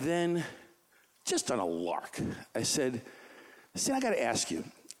 And then, just on a lark, I said, Stan, I got to ask you,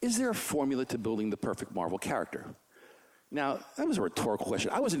 is there a formula to building the perfect Marvel character? Now, that was a rhetorical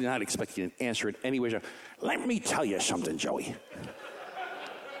question. I was not expecting an answer in any way. Let me tell you something, Joey.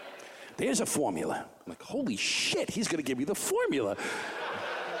 There's a formula. I'm like, holy shit, he's going to give me the formula.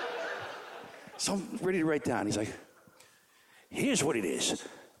 So I'm ready to write down. He's like, here's what it is.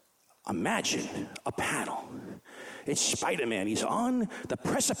 Imagine a panel. It's Spider-Man. He's on the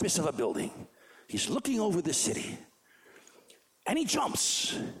precipice of a building. He's looking over the city. And he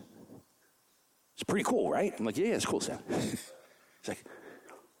jumps. It's pretty cool, right? I'm like, yeah, it's cool, Sam. He's like,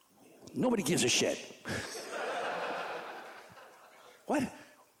 nobody gives a shit. What?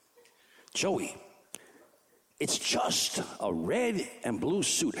 Joey, it's just a red and blue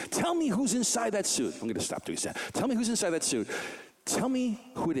suit. Tell me who's inside that suit. I'm going to stop doing that. Tell me who's inside that suit. Tell me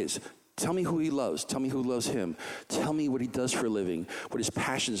who it is. Tell me who he loves. Tell me who loves him. Tell me what he does for a living, what his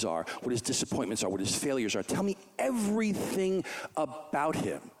passions are, what his disappointments are, what his failures are. Tell me everything about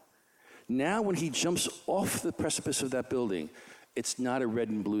him. Now when he jumps off the precipice of that building, it's not a red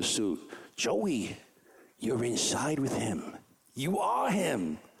and blue suit. Joey, you're inside with him. You are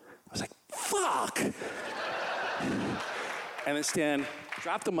him. I was like, fuck. And then Stan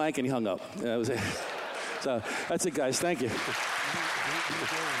dropped the mic and he hung up. That was it. So that's it, guys. Thank you.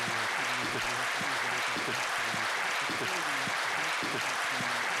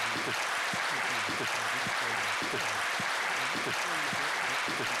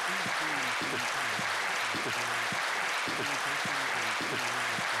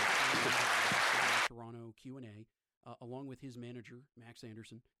 Toronto Q&A, along with his manager, Max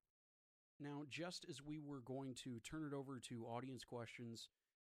Anderson. Now, just as we were going to turn it over to audience questions,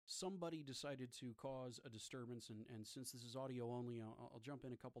 somebody decided to cause a disturbance, and since this is audio only, I'll jump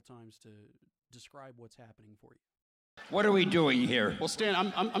in a couple times to describe what's happening for you. What are we doing here? Well,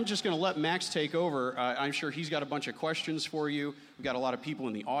 Stan, I'm just going to let Max take over. I'm sure he's got a bunch of questions for you. We've got a lot of people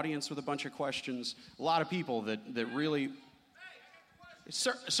in the audience with a bunch of questions. A lot of people that really...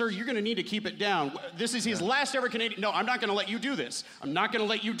 Sir, you're going to need to keep it down. This is his last ever Canadian... No, I'm not going to let you do this. I'm not going to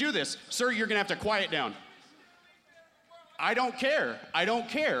let you do this. Sir, you're going to have to quiet down. I don't care.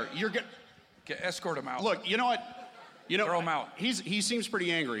 You're going... Escort him out. Look, you know what? Throw him out. He seems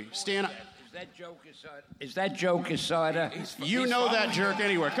pretty angry. Stan... Is that joke aside? You know that jerk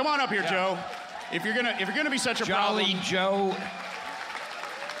anywhere. Come on up here, Joe. If you're gonna be such a Jolly problem... Joe.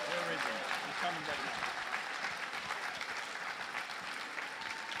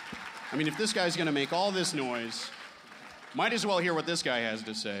 I mean, if this guy's going to make all this noise, might as well hear what this guy has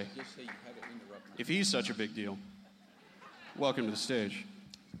to say. If he's such a big deal. Welcome to the stage.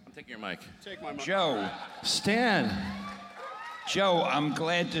 I'm taking your mic. Take my mic. Joe. Stan. Joe, I'm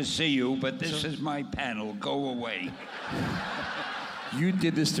glad to see you, but this is my panel. Go away. You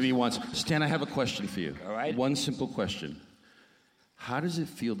did this to me once. Stan, I have a question for you. All right. One simple question. How does it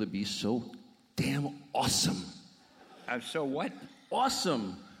feel to be so damn awesome? So what?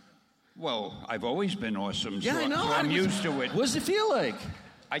 Awesome. Well, I've always been awesome, Yeah, so, I know. so I'm used to it. What does it feel like?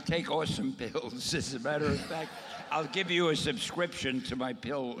 I take awesome pills, as a matter of fact. I'll give you a subscription to my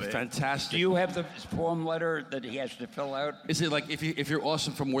pill. Fantastic. Do you have the form letter that he has to fill out? Is it like if you're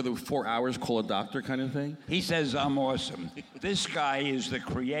awesome for more than 4 hours, call a doctor kind of thing? He says I'm awesome. This guy is the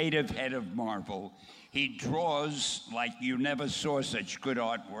creative head of Marvel. He draws like you never saw such good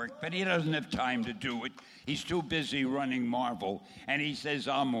artwork, but he doesn't have time to do it. He's too busy running Marvel, and he says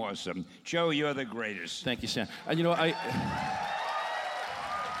I'm awesome. Joe, you're the greatest. Thank you, Stan. And you know,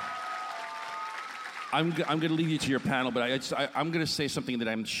 I'm going to leave you to your panel, but I'm going to say something that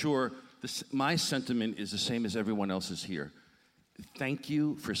I'm sure my sentiment is the same as everyone else's here. Thank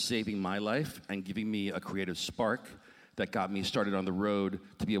you for saving my life and giving me a creative spark that got me started on the road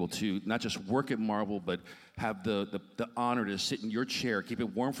to be able to not just work at Marvel, but have the honor to sit in your chair, keep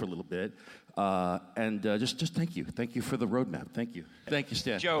it warm for a little bit, and just thank you. Thank you for the roadmap. Thank you. Thank you,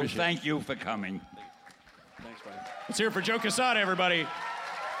 Stan. Joe, Appreciate thank you for coming. Thanks, buddy. Let's hear it for Joe Quesada, everybody.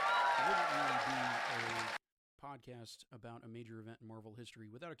 Podcast about a major event in Marvel history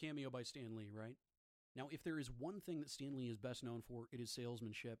without a cameo by Stan Lee, right? Now, if there is one thing that Stan Lee is best known for, it is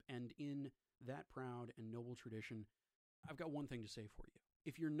salesmanship, and in that proud and noble tradition, I've got one thing to say for you.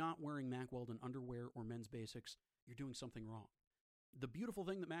 If you're not wearing Mack Weldon underwear or men's basics, you're doing something wrong. The beautiful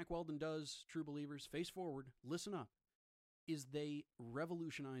thing that Mack Weldon does, true believers, face forward, listen up, is they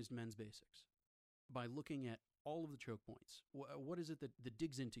revolutionized men's basics by looking at all of the choke points. What is it that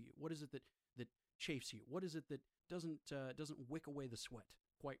digs into you? What is it that chafes you? What is it that doesn't wick away the sweat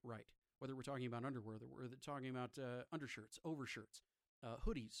quite right? Whether we're talking about underwear, whether we're talking about undershirts, overshirts,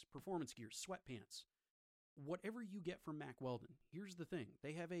 hoodies, performance gear, sweatpants, whatever you get from Mack Weldon, here's the thing.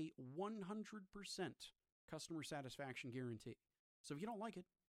 They have a 100% customer satisfaction guarantee. So if you don't like it,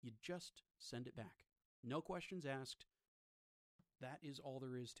 you just send it back. No questions asked. That is all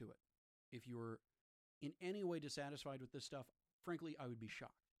there is to it. If you're in any way dissatisfied with this stuff, frankly, I would be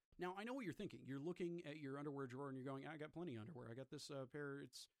shocked. Now, I know what you're thinking. You're looking at your underwear drawer and you're going, I got plenty of underwear. I got this pair.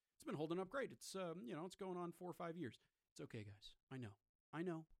 It's been holding up great. It's it's going on 4 or 5 years. It's okay, guys. I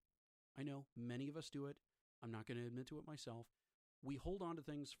know. Many of us do it. I'm not going to admit to it myself. We hold on to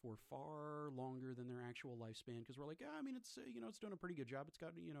things for far longer than their actual lifespan because we're like, it's it's doing a pretty good job. It's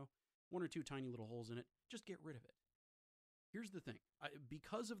got 1 or 2 tiny little holes in it. Just get rid of it. Here's the thing.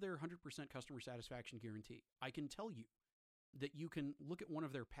 Because of their 100% customer satisfaction guarantee, I can tell you that you can look at one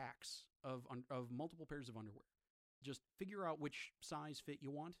of their packs of multiple pairs of underwear. Just figure out which size fit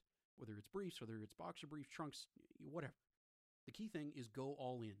you want, whether it's briefs, whether it's boxer briefs, trunks, whatever. The key thing is go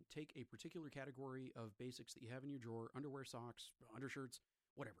all in. Take a particular category of basics that you have in your drawer, underwear, socks, undershirts,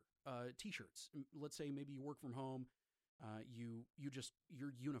 whatever. T-shirts. Let's say maybe you work from home.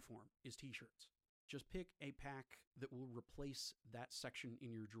 Your uniform is T-shirts. Just pick a pack that will replace that section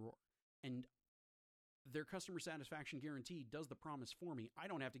in your drawer. And their customer satisfaction guarantee does the promise for me. I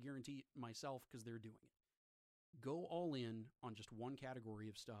don't have to guarantee it myself because they're doing it. Go all in on just one category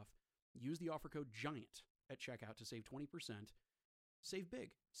of stuff. Use the offer code GIANT at checkout to save 20%. Save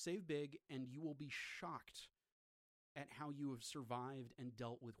big, and you will be shocked at how you have survived and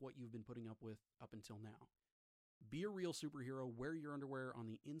dealt with what you've been putting up with up until now. Be a real superhero. Wear your underwear on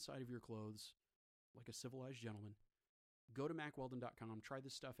the inside of your clothes like a civilized gentleman. Go to MackWeldon.com, try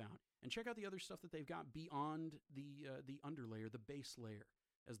this stuff out, and check out the other stuff that they've got beyond the underlayer, the base layer,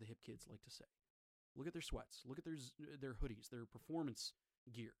 as the hip kids like to say. Look at their sweats. Look at their hoodies, their performance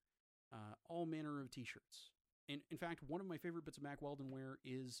gear, all manner of T-shirts. And in fact, one of my favorite bits of Mack Weldon wear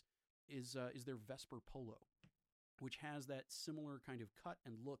is their Vesper Polo, which has that similar kind of cut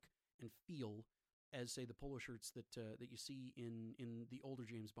and look and feel as, say, the polo shirts that you see in the older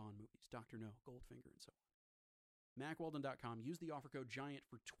James Bond movies, Dr. No, Goldfinger, and so on. MackWeldon.com. Use the offer code GIANT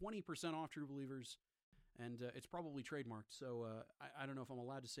for 20% off, true believers. And it's probably trademarked, so I don't know if I'm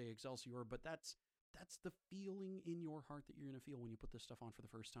allowed to say Excelsior, but that's the feeling in your heart that you're going to feel when you put this stuff on for the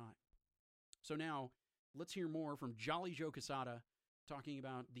first time. So now, let's hear more from Jolly Joe Quesada talking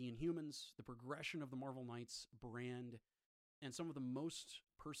about the Inhumans, the progression of the Marvel Knights brand, and some of the most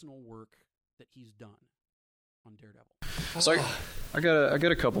personal work that he's done on Daredevil. So I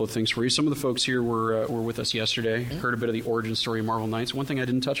got a couple of things for you. Some of the folks here were with us yesterday, heard a bit of the origin story of Marvel Knights. One thing I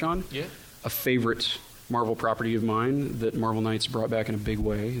didn't touch on, a favorite Marvel property of mine that Marvel Knights brought back in a big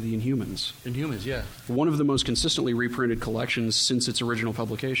way, the Inhumans. Inhumans, yeah. One of the most consistently reprinted collections since its original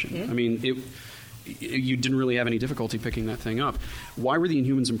publication. Mm-hmm. I mean, you didn't really have any difficulty picking that thing up. Why were the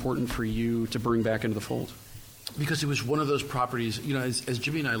Inhumans important for you to bring back into the fold? Because it was one of those properties, as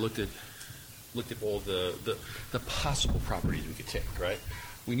Jimmy and I looked at all the possible properties we could take, right?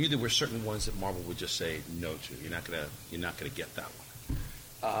 We knew there were certain ones that Marvel would just say no to. You're not gonna get that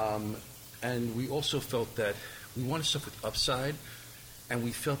one. And we also felt that we wanted stuff with upside, and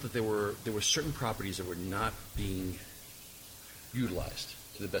we felt that there were certain properties that were not being utilized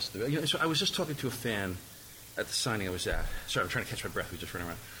to the best of the. So I was just talking to a fan at the signing I was at. Sorry, I'm trying to catch my breath. We just ran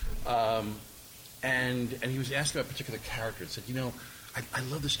around. And he was asking about a particular character and said, I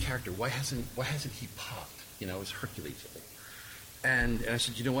love this character. Why hasn't he popped? It's Hercules. And I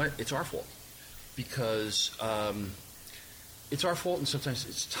said, you know what? It's our fault. Because it's our fault, and sometimes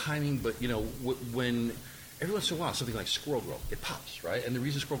it's timing, but, when every once in a while something like Squirrel Girl, it pops, right? And the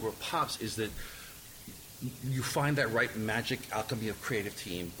reason Squirrel Girl pops is that you find that right magic alchemy of creative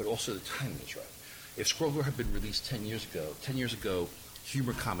team, but also the timing is right. If Squirrel Girl had been released 10 years ago,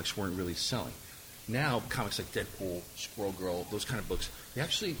 humor comics weren't really selling. Now, comics like Deadpool, Squirrel Girl, those kind of books, they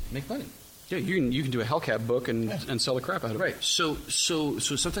actually make money. Yeah, you can do a Hellcat book and sell the crap out of it. Right. So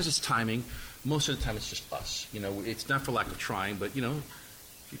sometimes it's timing. Most of the time it's just us. It's not for lack of trying, but no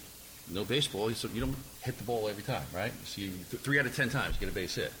baseball, so you don't hit the ball every time, right? So 3 out of 10 times you get a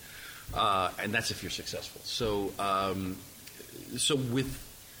base hit, and that's if you're successful. So with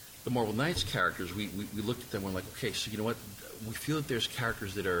the Marvel Knights characters, we looked at them and we're like, okay, so you know what? We feel that there's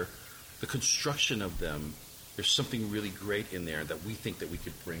characters that are the construction of them. There's something really great in there that we think that we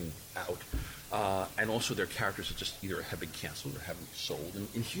could bring out. And also there are characters that just either have been canceled or haven't sold. And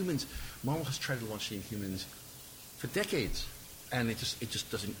Inhumans, Marvel has tried to launch the Inhumans for decades, and it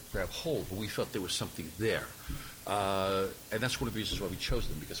just doesn't grab hold. But we felt there was something there. And that's one of the reasons why we chose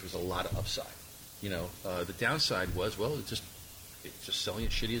them, because there was a lot of upside. The downside was, well, it's just selling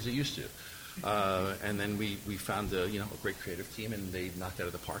as shitty as it used to. And then we found a great creative team, and they knocked it out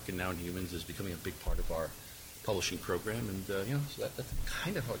of the park, and now Inhumans is becoming a big part of our publishing program, and so that's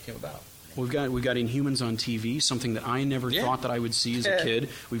kind of how it came about. We've got Inhumans on TV, something that I never thought that I would see as a kid.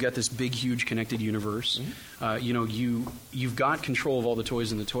 We've got this big, huge connected universe. Mm-hmm. You've got control of all the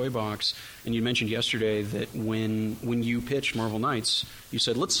toys in the toy box, and you mentioned yesterday that when you pitched Marvel Knights, you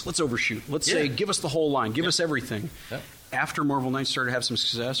said let's overshoot. Let's say give us the whole line, give us everything. Yeah. After Marvel Knights started to have some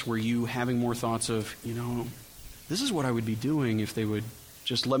success, were you having more thoughts of this is what I would be doing if they would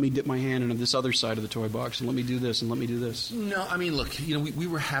just let me dip my hand into this other side of the toy box and let me do this and let me do this? No, I mean, look, we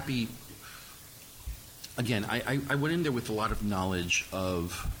were happy. Again, I went in there with a lot of knowledge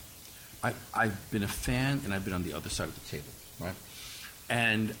of. I've been a fan, and I've been on the other side of the table, right?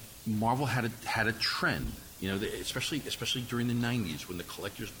 And Marvel had a trend, especially during the '90s when the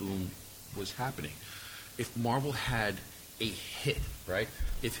collector's boom was happening. If Marvel had a hit, right?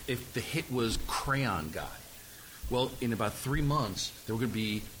 If the hit was Crayon Guy, well, in about 3 months, there were going to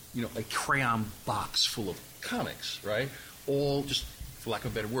be, a crayon box full of comics, right? All just, for lack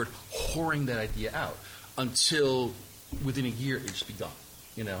of a better word, whoring that idea out until within a year it'd just be gone,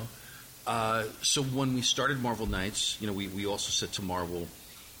 So when we started Marvel Knights, we also said to Marvel,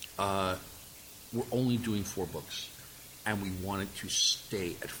 we're only doing 4 books, and we wanted to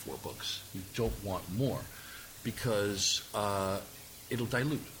stay at 4 books. We don't want more because it'll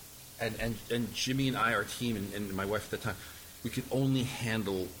dilute. And Jimmy and I, our team, and my wife at the time, we could only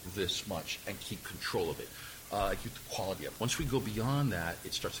handle this much and keep control of it, keep the quality up. Once we go beyond that,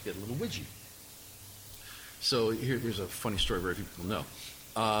 it starts to get a little widgy. So here's a funny story very few people know.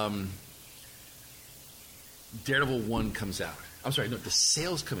 Daredevil 1 comes out. I'm sorry, no, the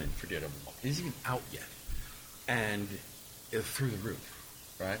sales come in for Daredevil 1. It isn't even out yet. And it's through the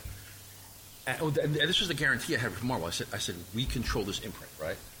roof, right? And this was the guarantee I had from Marvel. I said, we control this imprint,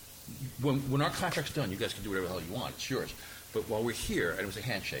 right? When our contract's done, you guys can do whatever the hell you want. It's yours. But while we're here, and it was a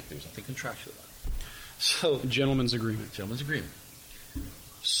handshake, there was nothing contractual about it. So, gentleman's agreement.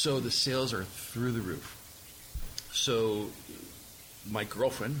 So the sales are through the roof. So my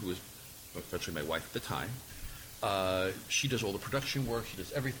girlfriend, who was eventually my wife at the time, she does all the production work. She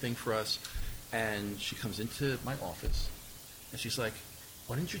does everything for us. And she comes into my office, and she's like,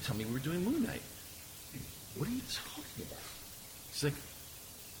 why didn't you tell me we were doing Moon Knight? What are you talking about? She's like,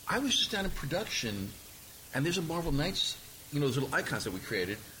 I was just down in production, and there's a Marvel Knights, those little icons that we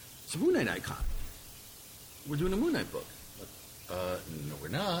created. It's a Moon Knight icon. We're doing a Moon Knight book. No, we're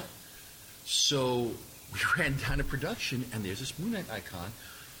not. So we ran down to production, and there's this Moon Knight icon.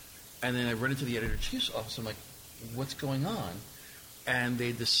 And then I run into the editor-in-chief's office. I'm like, what's going on? And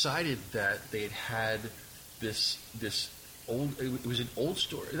they decided that they had this old, it was an old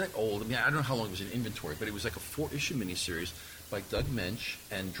story, not old, I mean, I don't know how long it was in inventory, but it was like a 4-issue miniseries by Doug Mensch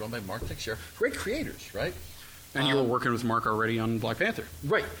and drawn by Mark Teixeira. Great creators, right? And you were working with Mark already on Black Panther.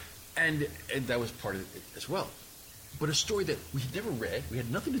 Right. And that was part of it as well. But a story that we had never read, we had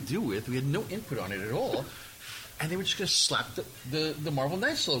nothing to do with, we had no input on it at all, and they were just going to slap the Marvel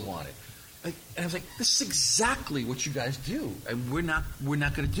Knights logo on it. And I was like, this is exactly what you guys do, and we're not going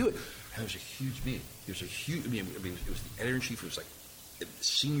to do it. And there was a huge meeting. There was a huge, I mean, it was the editor-in-chief, it was like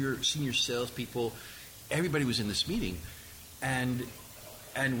senior salespeople, everybody was in this meeting, and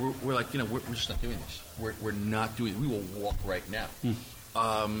we're like, we're just not doing this. We're not doing it. We will walk right now.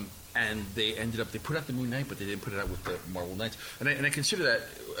 And they ended up, they put out the Moon Knight, but they didn't put it out with the Marvel Knights. And I consider that,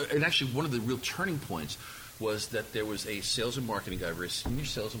 and actually one of the real turning points was that there was a sales and marketing guy, a very senior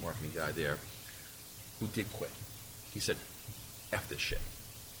sales and marketing guy there, who did quit. He said, F this shit.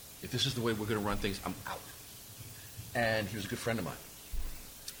 If this is the way we're going to run things, I'm out. And he was a good friend of mine.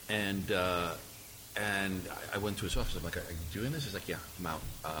 And And I went to his office. I'm like, "Are you doing this?" He's like, "Yeah, I'm out."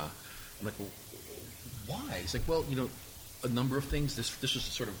 I'm like, "Well, why?" He's like, "Well, a number of things. This was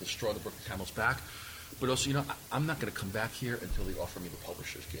sort of the straw that broke the camel's back, but also, I'm not going to come back here until they offer me the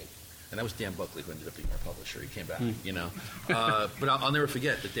publisher's gig." And that was Dan Buckley who ended up being our publisher. He came back, But I'll never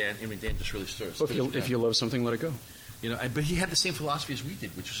forget that Dan just really stood. Well, if you love something, let it go. But he had the same philosophy as we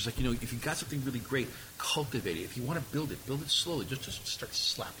did, which was like, if you got something really great, cultivate it. If you want to build it slowly. Just start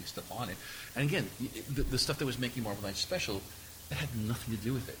slapping stuff on it. And again, the stuff that was making Marvel Knights special, that had nothing to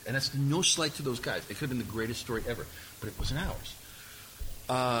do with it. And that's no slight to those guys. It could have been the greatest story ever, but it wasn't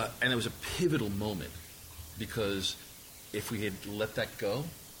ours. And it was a pivotal moment, because if we had let that go,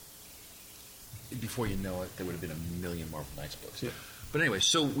 before you know it, there would have been a million Marvel Knights books. Yeah. But anyway,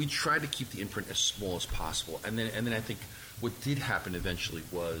 so we tried to keep the imprint as small as possible, and then I think what did happen eventually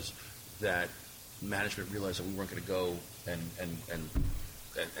was that management realized that we weren't going to go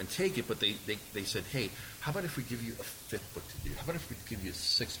and take it, but they said, "Hey, how about if we give you a 5th book to do? How about if we give you a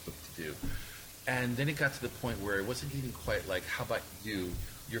 6th book to do?" And then it got to the point where it wasn't even quite like, "How about you?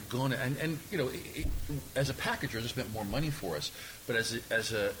 You're going to," and as a packager, this meant more money for us, but as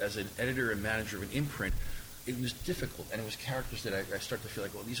an editor and manager of an imprint, it was difficult, and it was characters that I started to feel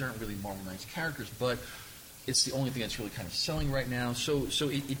like, well, these aren't really Marvel Knights characters, but it's the only thing that's really kind of selling right now. So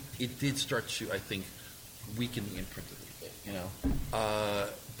it did start to, I think, weaken the imprint a little bit,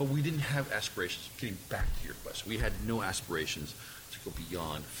 But we didn't have aspirations. Getting back to your question, we had no aspirations to go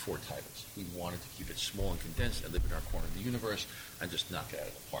beyond 4 titles. We wanted to keep it small and condensed and live in our corner of the universe and just knock it out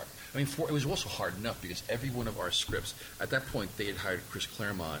of the park. I mean, it was also hard enough because every one of our scripts, at that point, they had hired Chris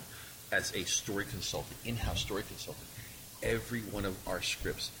Claremont as a story consultant, in-house story consultant. Every one of our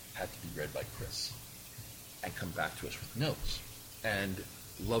scripts had to be read by Chris and come back to us with notes. And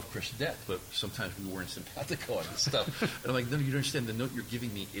love Chris to death, but sometimes we weren't simpatico on this stuff. And I'm like, no, you don't understand. The note you're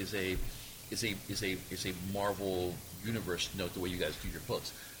giving me is a Marvel Universe note, the way you guys do your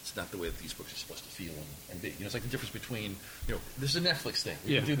books. It's not the way that these books are supposed to feel and be. It's like the difference between, this is a Netflix thing.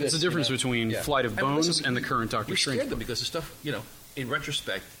 We can do this, it's the difference between Flight of Bones and the current Doctor Strange. We scared them because the stuff, in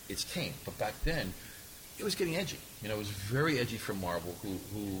retrospect, it's tame. But back then, it was getting edgy. It was very edgy for Marvel,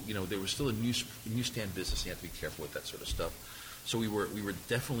 who there was still a newsstand business. And you have to be careful with that sort of stuff. So we were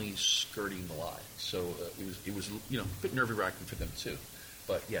definitely skirting the line. So it was a bit nerve-wracking for them too.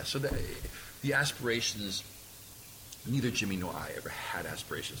 But yeah, so the aspirations. Neither Jimmy nor I ever had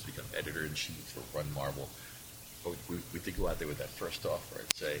aspirations to become editor-in-chief or run Marvel. But we did go out there with that first offer and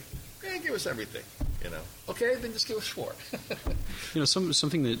say, "Hey, give us everything." Okay, then just give us 4.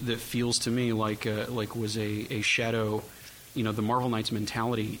 Something that feels to me like was a shadow. The Marvel Knights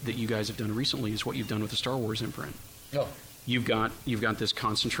mentality that you guys have done recently is what you've done with the Star Wars imprint. Oh. You've got this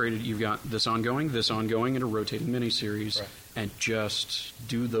concentrated. You've got this ongoing, and a rotating miniseries, right. And just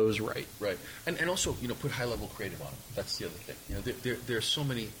do those right. Right, and also put high level creative on them. That's the other thing. There are so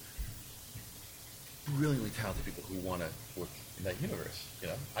many brilliantly talented people who want to work in that universe.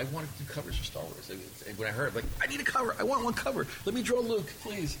 I wanted to do covers for Star Wars. When I heard, I need a cover. I want one cover. Let me draw Luke,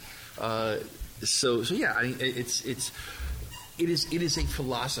 please. So yeah. I mean, it is a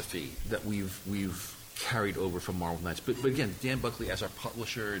philosophy that we've carried over from Marvel Knights. But again, Dan Buckley as our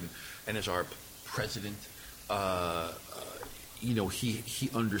publisher and as our president, he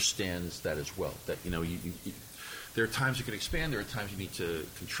understands that as well. That there are times you can expand, there are times you need to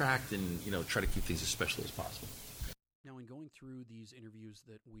contract, and try to keep things as special as possible. Now, in going through these interviews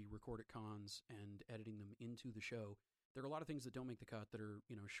that we record at cons and editing them into the show, there are a lot of things that don't make the cut that are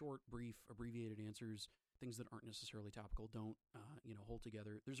short, brief, abbreviated answers, things that aren't necessarily topical, don't hold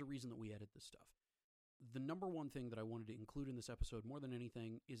together. There's a reason that we edit this stuff. The number one thing that I wanted to include in this episode more than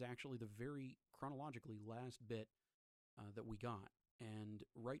anything is actually the very chronologically last bit that we got. And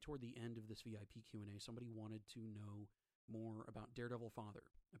right toward the end of this VIP Q&A, somebody wanted to know more about Daredevil Father,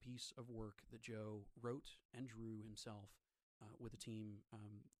 a piece of work that Joe wrote and drew himself with a team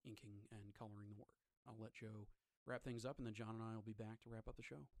inking and coloring the work. I'll let Joe wrap things up, and then John and I will be back to wrap up the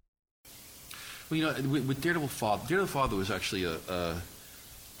show. Well, with Daredevil Father was actually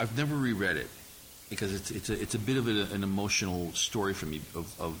I've never reread it, because it's a bit of an emotional story for me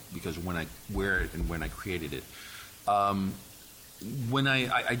of because when I created it. When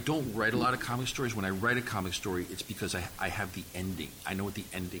I don't write a lot of comic stories. When I write a comic story, it's because I have the ending. I know what the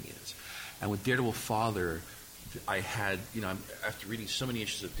ending is. And with Daredevil Father, I had, after reading so many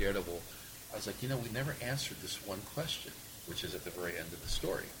issues of Daredevil, I was like, we never answered this one question, which is at the very end of the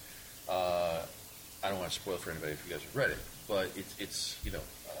story. I don't want to spoil it for anybody if you guys have read it, but it's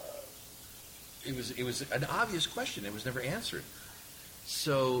it was an obvious question. It was never answered.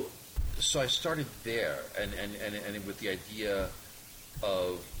 So I started there, and with the idea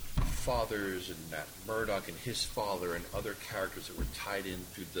of fathers and Matt Murdock and his father and other characters that were tied in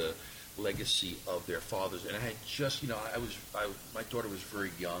through the legacy of their fathers. And I had just, my daughter was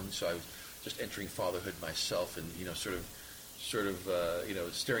very young, so I was just entering fatherhood myself, and sort of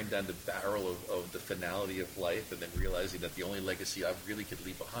staring down the barrel of the finality of life, and then realizing that the only legacy I really could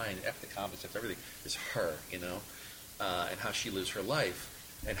leave behind, after the comics, after everything, is her, and how she lives her life,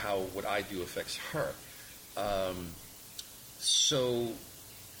 and how what I do affects her.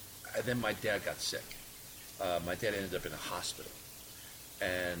 And then my dad got sick. My dad ended up in a hospital,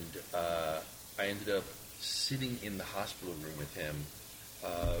 and I ended up sitting in the hospital room with him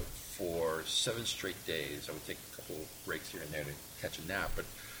for 7 straight days. I would take a couple of breaks here and there to catch a nap, but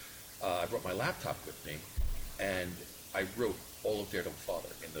I brought my laptop with me, and I wrote all of Daredevil Father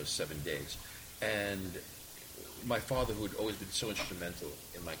in those 7 days. And my father, who had always been so instrumental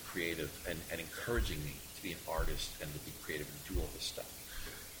in my creative and encouraging me to be an artist and to be creative and do all this stuff,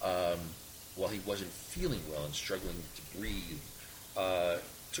 while he wasn't feeling well and struggling to breathe,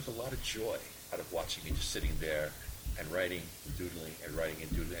 took a lot of joy out of watching me just sitting there and writing and doodling and writing and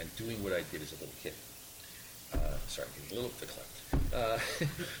doodling and doing what I did as a little kid. Sorry, I'm getting a little verklempt.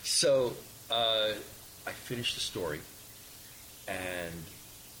 So I finished the story,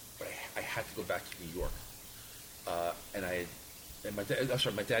 but I had to go back to New York. My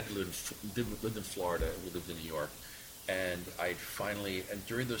dad lived in Florida. We lived in New York, and and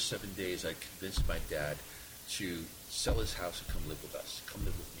during those 7 days, I convinced my dad to sell his house and come live with us, come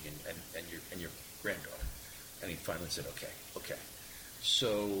live with me and your granddaughter. And he finally said, okay.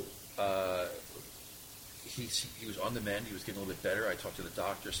 So he was on the mend. He was getting a little bit better. I talked to the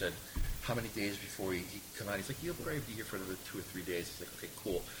doctor, said, how many days before he come out? He's like, you'll probably be here for another 2 or 3 days. He's like, okay,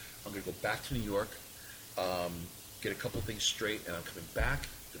 cool. I'm going to go back to New York, get a couple of things straight, and I'm coming back.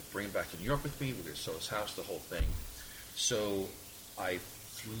 I'm going to bring him back to New York with me. We're going to sell his house, the whole thing. So I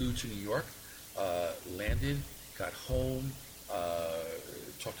flew to New York, landed, got home,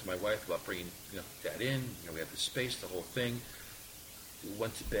 talked to my wife about bringing Dad in. We had the space, the whole thing. We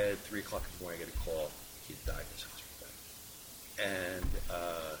went to bed. 3 o'clock in the morning, I get a call. He died in his hospital bed. And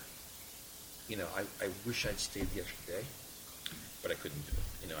I wish I'd stayed the extra day, but I couldn't do it.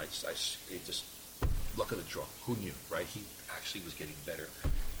 It just luck of the draw. Who knew, right? He actually was getting better,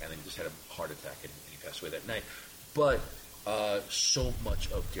 and then he just had a heart attack, and he passed away that night. But so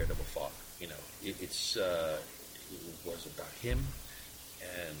much of Daredevil Father, it was about him.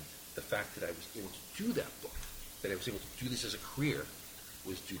 And the fact that I was able to do that book, that I was able to do this as a career,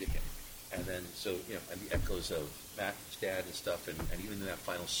 was due to him. And then, and the echoes of Matt's dad and stuff, and even in that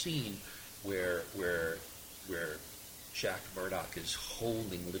final scene where Jack Murdock is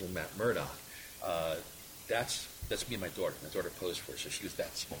holding little Matt Murdock, that's me and my daughter. My daughter posed for it, so she was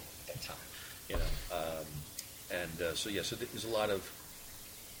that small at that time, So there's a lot of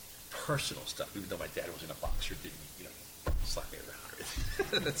personal stuff, even though my dad wasn't a boxer, didn't slap me around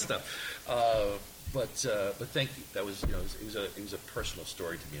or that stuff. But thank you. That was it was a personal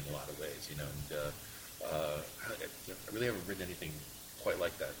story to me in a lot of ways, I really haven't written anything quite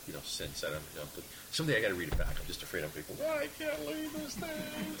like that, since. I don't, but someday I got to read it back. I'm just afraid of people. Oh, I can't leave this thing.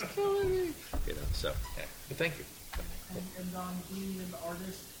 It's killing me. So yeah. But thank you. And on being an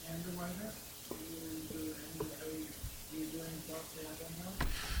artist and a writer, are you doing thoughts you have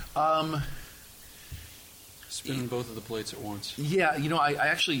on that? Spinning both of the plates at once. Yeah, I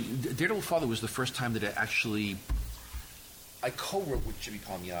actually, Daredevil Father was the first time that I co-wrote with Jimmy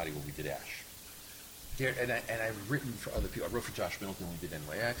Palmiotti when we did Ash. And I've written for other people. I wrote for Josh Middleton when we did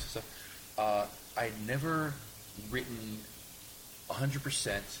NYX and stuff. I'd never written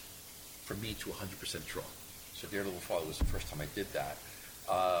 100% from me to 100% draw. So Daredevil Father was the first time I did that.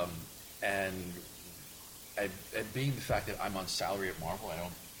 And being the fact that I'm on salary at Marvel, I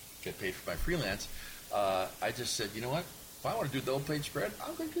don't get paid for my freelance, I just said, you know what? If I want to do double page spread,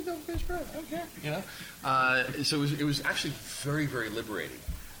 I'm going to do double page spread. I don't care. So it was actually very, very liberating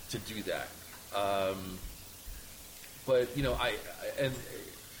to do that. But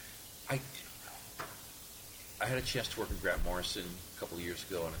I had a chance to work with Grant Morrison a couple of years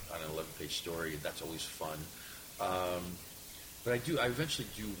ago on an 11-page story, and that's always fun. But I eventually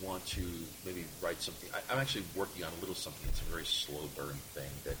do want to maybe write something. I'm actually working on a little something that's a very slow burn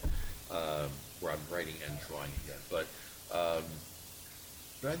thing that where I'm writing and drawing again. But I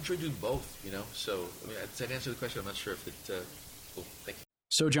enjoy doing both, So to answer the question, I'm not sure if it. Well, thank you.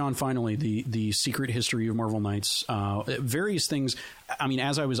 So, John, finally, the secret history of Marvel Knights, various things. I mean,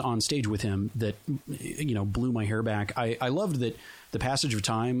 as I was on stage with him, that blew my hair back. I loved that the passage of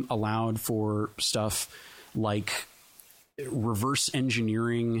time allowed for stuff like reverse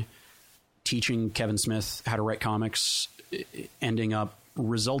engineering, teaching Kevin Smith how to write comics, ending up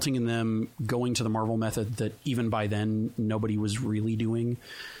resulting in them going to the Marvel method that even by then nobody was really doing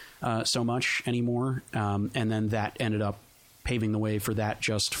so much anymore. And then that ended up paving the way for that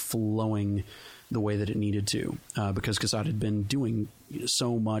just flowing the way that it needed to, because Quesada had been doing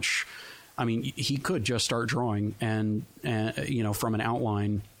so much. I mean, he could just start drawing and from an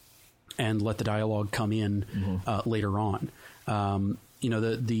outline and let the dialogue come in later on. The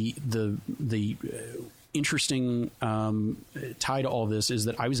interesting tie to all this is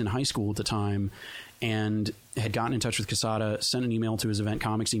that I was in high school at the time and had gotten in touch with Quesada, sent an email to his Event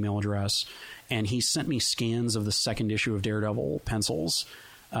Comics email address, and he sent me scans of the second issue of Daredevil pencils.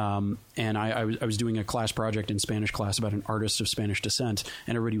 And I was doing a class project in Spanish class about an artist of Spanish descent,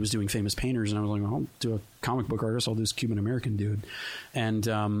 and everybody was doing famous painters, and I was like, well, I'll do a comic book artist. I'll do this Cuban American dude. And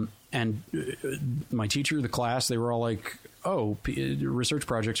my teacher, the class, they were all like, oh, research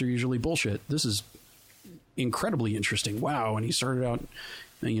projects are usually bullshit. This is incredibly interesting. Wow. And he started out,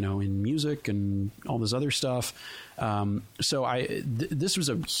 in music and all this other stuff. So this was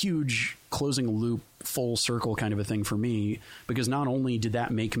a huge closing loop, full circle kind of a thing for me, because not only did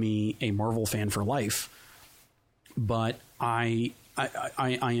that make me a Marvel fan for life, but I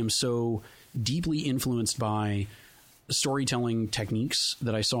am so deeply influenced by storytelling techniques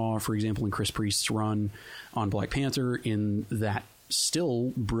that I saw, for example, in Chris Priest's run on Black Panther, in that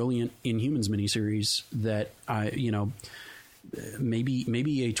still brilliant Inhumans miniseries that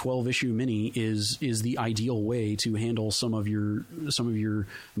maybe a 12-issue mini is the ideal way to handle some of your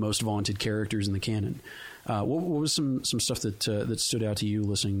most vaunted characters in the canon. What was some stuff that stood out to you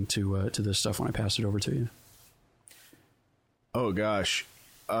listening to this stuff when I passed it over to you? Oh gosh,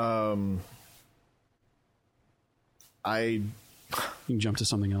 You can jump to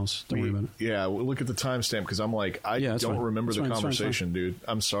something else. Don't worry about it. Yeah, look at the timestamp, because I'm like, don't remember the conversation, dude.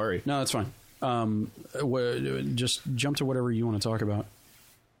 I'm sorry. No, that's fine. Just jump to whatever you want to talk about.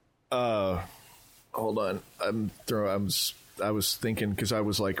 Hold on. I was thinking, because I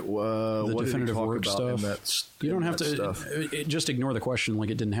was like, what definitive work stuff. You don't have to just ignore the question like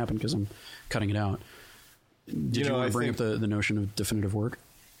it didn't happen, because I'm cutting it out. Did you want to bring up the notion of definitive work?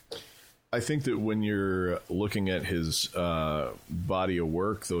 I think that when you're looking at his body of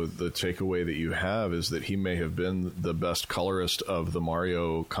work, the takeaway that you have is that he may have been the best colorist of the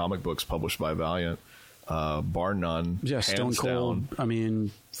Mario comic books published by Valiant, bar none. Yeah, Stone Cold. I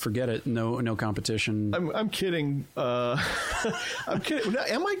mean, forget it. No competition. I'm kidding. I'm kidding.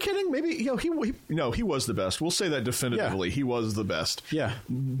 Am I kidding? Maybe he was the best. We'll say that definitively. Yeah. He was the best. Yeah,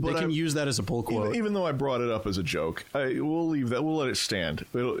 but they can use that as a pull quote. Even though I brought it up as a joke, we'll leave that. We'll let it stand.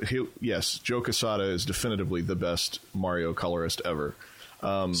 Yes, Joe Quesada is definitively the best Mario colorist ever.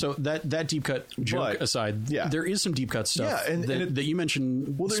 So that deep cut joke aside, there is some deep cut stuff that you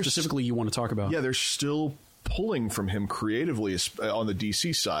mentioned specifically you want to talk about. Yeah, there's still pulling from him creatively on the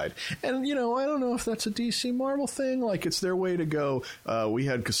DC side. And, I don't know if that's a DC Marvel thing. Like, it's their way to go. We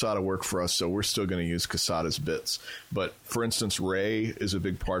had Quesada work for us, so we're still going to use Quesada's bits. But, for instance, Ray is a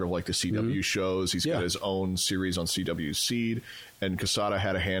big part of, like, the CW shows. He's got his own series on CW Seed. And Quesada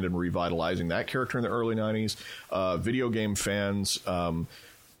had a hand in revitalizing that character in the early 90s. Video game fans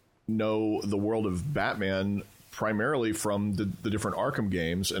know the world of Batman primarily from the different Arkham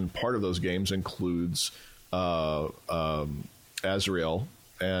games, and part of those games includes Azrael.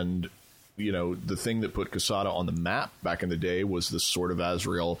 And, the thing that put Quesada on the map back in the day was the Sword of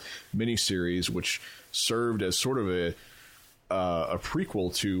Azrael miniseries, which served as sort of a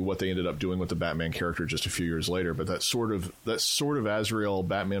prequel to what they ended up doing with the Batman character just a few years later. But that sort of Azrael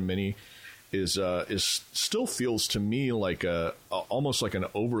Batman mini is still feels to me like almost like an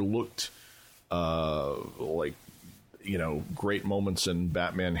overlooked great moments in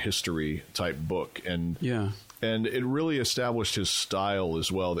Batman history type book. And it really established his style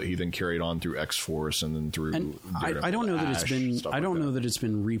as well, that he then carried on through X-Force and then through. I don't know that it's been. I don't know that it's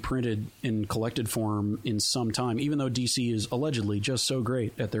been reprinted in collected form in some time. Even though DC is allegedly just so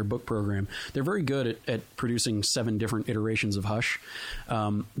great at their book program, they're very good at producing 7 different iterations of Hush.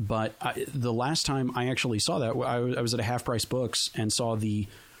 But the last time I actually saw that, I was at a Half Price Books and saw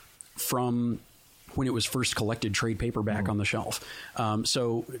from when it was first collected trade paperback on the shelf.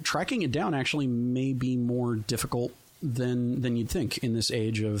 So tracking it down actually may be more difficult than you'd think in this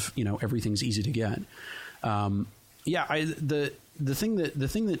age of, everything's easy to get. The thing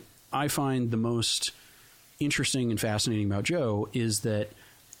that I find the most interesting and fascinating about Joe is that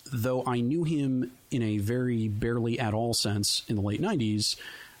though I knew him in a very barely at all sense in the late 90s,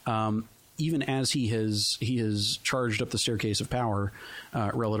 even as he has charged up the staircase of power,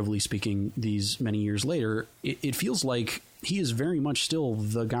 relatively speaking, these many years later, it feels like he is very much still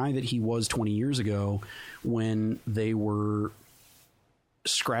the guy that he was 20 years ago when they were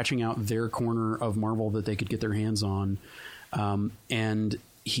scratching out their corner of Marvel that they could get their hands on. And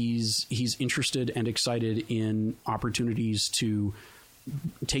he's interested and excited in opportunities to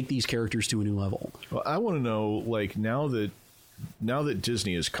take these characters to a new level. Well, I want to know, like, now that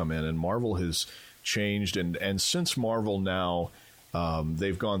Disney has come in and Marvel has changed, and since Marvel now,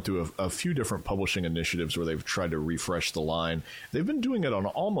 they've gone through a few different publishing initiatives where they've tried to refresh the line. They've been doing it on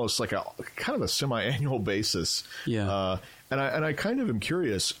almost like a kind of a semi-annual basis. Yeah. And I kind of am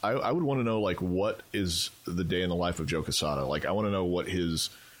curious. I would want to know, like, what is the day in the life of Joe Quesada? Like, I want to know what his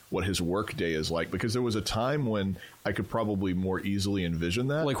work day is like, because there was a time when I could probably more easily envision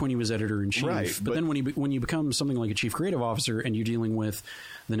that, like when he was editor-in-chief. Right, but then when you become something like a chief creative officer and you're dealing with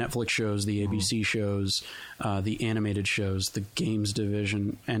the Netflix shows, the ABC shows, the animated shows, the games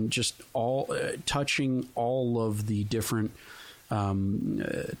division, and just all touching all of the different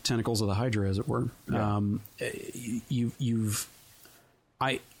tentacles of the Hydra, as it were. Yeah.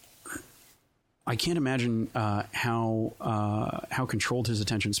 I can't imagine how controlled his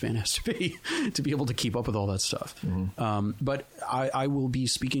attention span has to be able to keep up with all that stuff. Mm-hmm. But I will be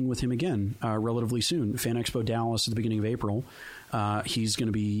speaking with him again relatively soon. Fan Expo Dallas at the beginning of April. He's going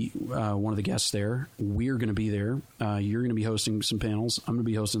to be one of the guests there. We're going to be there. You're going to be hosting some panels. I'm going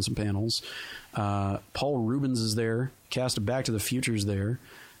to be hosting some panels. Paul Rubens is there. Cast of Back to the Future is there.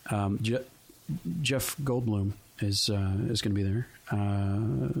 Jeff Goldblum is going to be there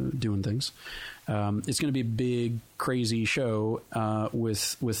doing things. It's going to be a big, crazy show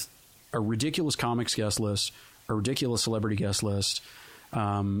with a ridiculous comics guest list, a ridiculous celebrity guest list,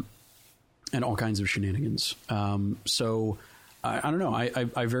 and all kinds of shenanigans. So I don't know.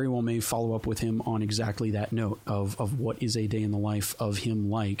 I very well may follow up with him on exactly that note of what is a day in the life of him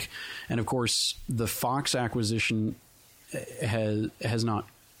like. And of course, the Fox acquisition has not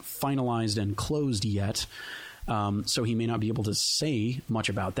finalized and closed yet. So he may not be able to say much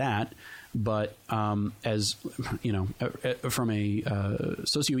about that. But as you know, from a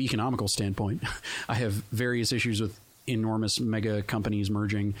socioeconomical standpoint, I have various issues with enormous mega companies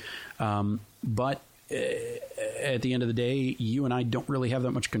merging. But at the end of the day, you and I don't really have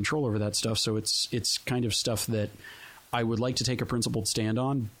that much control over that stuff. So it's kind of stuff that I would like to take a principled stand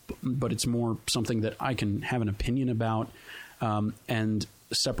on, but it's more something that I can have an opinion about. And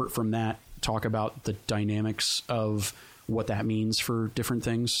separate from that, talk about the dynamics of what that means for different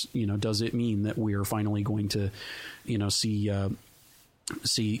things. You know, does it mean that we are finally going to, you know, see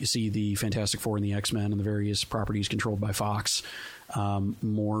the Fantastic Four and the X-Men and the various properties controlled by Fox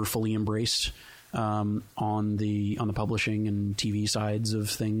more fully embraced on the publishing and TV sides of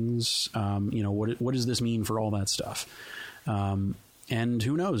things? You know, what does this mean for all that stuff? And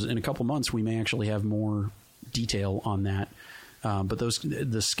who knows? In a couple months, we may actually have more detail on that. But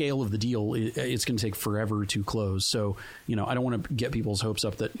the scale of the deal, it's going to take forever to close. So, you know, I don't want to get people's hopes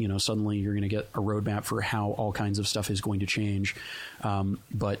up that, you know, suddenly you're going to get a roadmap for how all kinds of stuff is going to change.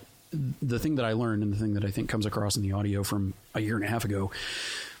 But the thing that I learned, and the thing that I think comes across in the audio from a year and a half ago,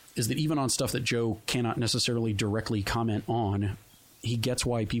 is that even on stuff that Joe cannot necessarily directly comment on, he gets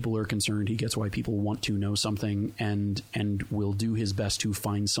why people are concerned. He gets why people want to know something, and will do his best to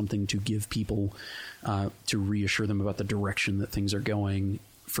find something to give people to reassure them about the direction that things are going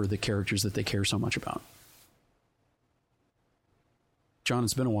for the characters that they care so much about. John,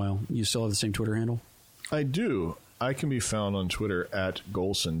 it's been a while. You still have the same Twitter handle? I do. I can be found on Twitter at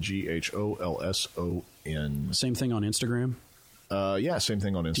Golson, GHOLSON. Same thing on Instagram? Yeah, same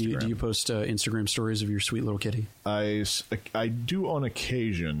thing on Instagram. Do you post Instagram stories of your sweet little kitty? I do on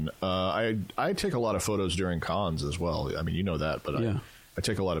occasion. I take a lot of photos during cons as well. I mean, you know that, but yeah. I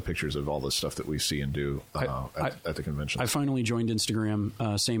take a lot of pictures of all the stuff that we see and do at the convention. I finally joined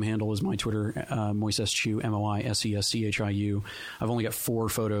Instagram. Same handle as my Twitter, Moises Chiu, MoiSeschiu. I've only got 4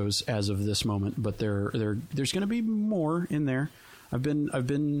 photos as of this moment, but there's going to be more in there. I've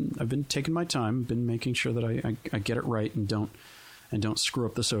been taking my time, been making sure that I get it right and don't screw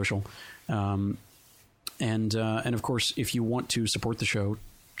up the social. And of course, if you want to support the show,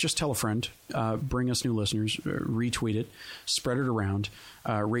 just tell a friend, bring us new listeners, retweet it, spread it around,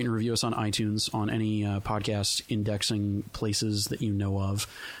 rate and review us on iTunes, on any podcast indexing places that you know of,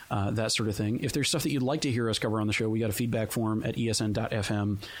 that sort of thing. If there's stuff that you'd like to hear us cover on the show, we got a feedback form at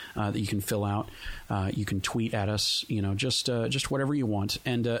esn.fm that you can fill out. You can tweet at us, you know, just whatever you want.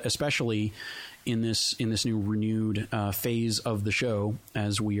 And especially in this new renewed phase of the show,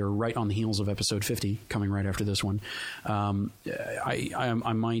 as we are right on the heels of episode 50 coming right after this one.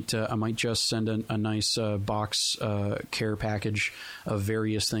 I might just send a nice box care package of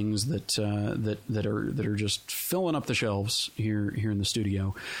various things that are just filling up the shelves here in the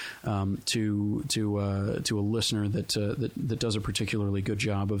studio, to a listener that does a particularly good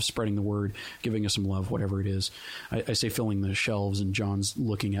job of spreading the word, giving us some love, whatever it is. I say filling the shelves, and John's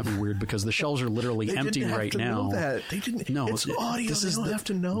looking at me weird because the shelves are literally empty right now. They didn't. No, it's audio. They don't have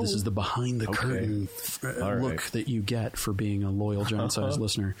to know. This is the behind the curtain look that you get for being a loyal John Size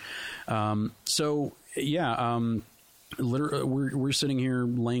listener. We're sitting here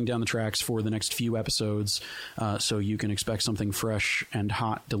laying down the tracks for the next few episodes, so you can expect something fresh and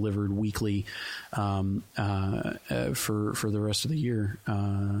hot delivered weekly for the rest of the year.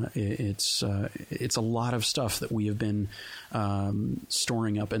 It's a lot of stuff that we have been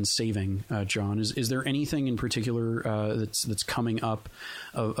storing up and saving. John, is there anything in particular that's coming up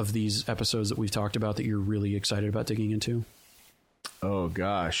of these episodes that we've talked about that you're really excited about digging into? Oh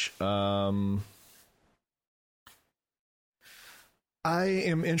gosh. I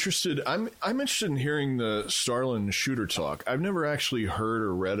am interested. I'm interested in hearing the Starlin shooter talk. I've never actually heard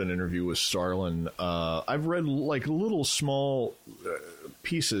or read an interview with Starlin. I've read like little small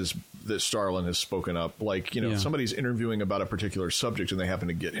pieces that Starlin has spoken up. Like, somebody's interviewing about a particular subject and they happen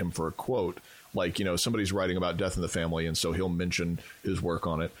to get him for a quote. Like, somebody's writing about Death in the Family, and so he'll mention his work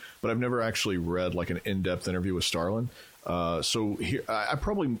on it. But I've never actually read like an in-depth interview with Starlin. So here, I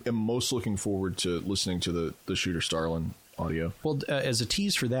probably am most looking forward to listening to the shooter Starlin audio. Well, as a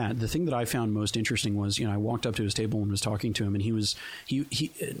tease for that, the thing that I found most interesting was, I walked up to his table and was talking to him, and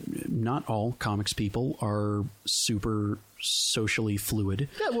he not all comics people are super socially fluid.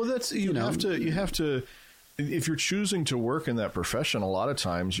 Yeah, well, that's you have to. If you're choosing to work in that profession, a lot of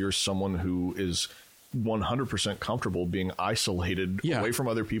times you're someone who is 100% comfortable being isolated away from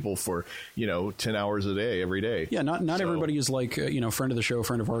other people for 10 hours a day every day. Yeah, not everybody is like friend of the show,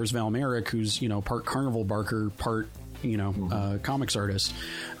 friend of ours, Val Merrick, who's part carnival barker, part comics artist,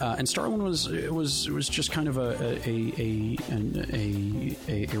 and Starlin was just kind of a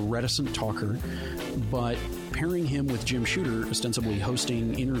reticent talker, but pairing him with Jim Shooter, ostensibly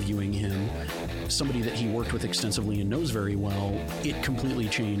hosting, interviewing him, somebody that he worked with extensively and knows very well, it completely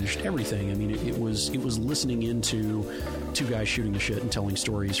changed everything. I mean, it was listening into two guys shooting the shit and telling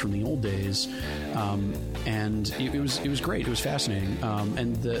stories from the old days, and it was great. It was fascinating,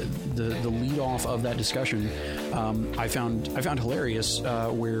 and the lead off of that discussion, I found hilarious,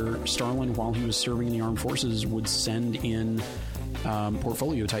 where Starlin, while he was serving in the armed forces, would send in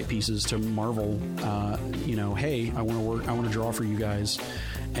portfolio type pieces to Marvel. Hey, I want to draw for you guys,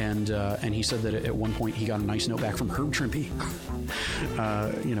 and he said that at one point he got a nice note back from Herb Trimpe,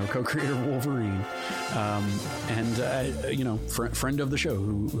 co-creator of Wolverine, and friend of the show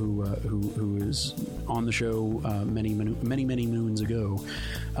who is on the show many moons ago.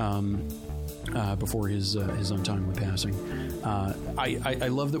 Before his untimely passing. I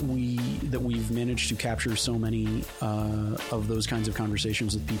love that we've managed to capture so many of those kinds of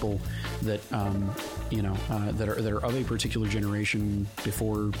conversations with people that that are of a particular generation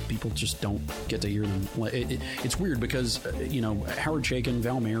before people just don't get to hear them. It's weird because Howard Chaykin,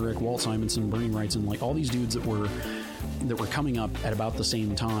 Val Merrick, Walt Simonson, Bernie Wrightson, like all these dudes that were coming up at about the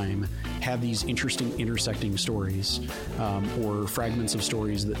same time have these interesting intersecting stories, or fragments of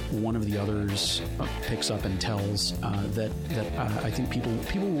stories that one of the others picks up and tells, that I think people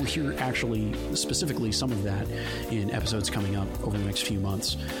will hear actually specifically some of that in episodes coming up over the next few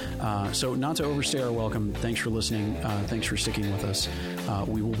months. So not to overstay our welcome, thanks for listening. Thanks for sticking with us.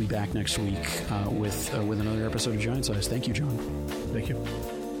 We will be back next week with another episode of Giant Size. Thank you, John. Thank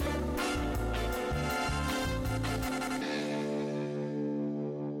you.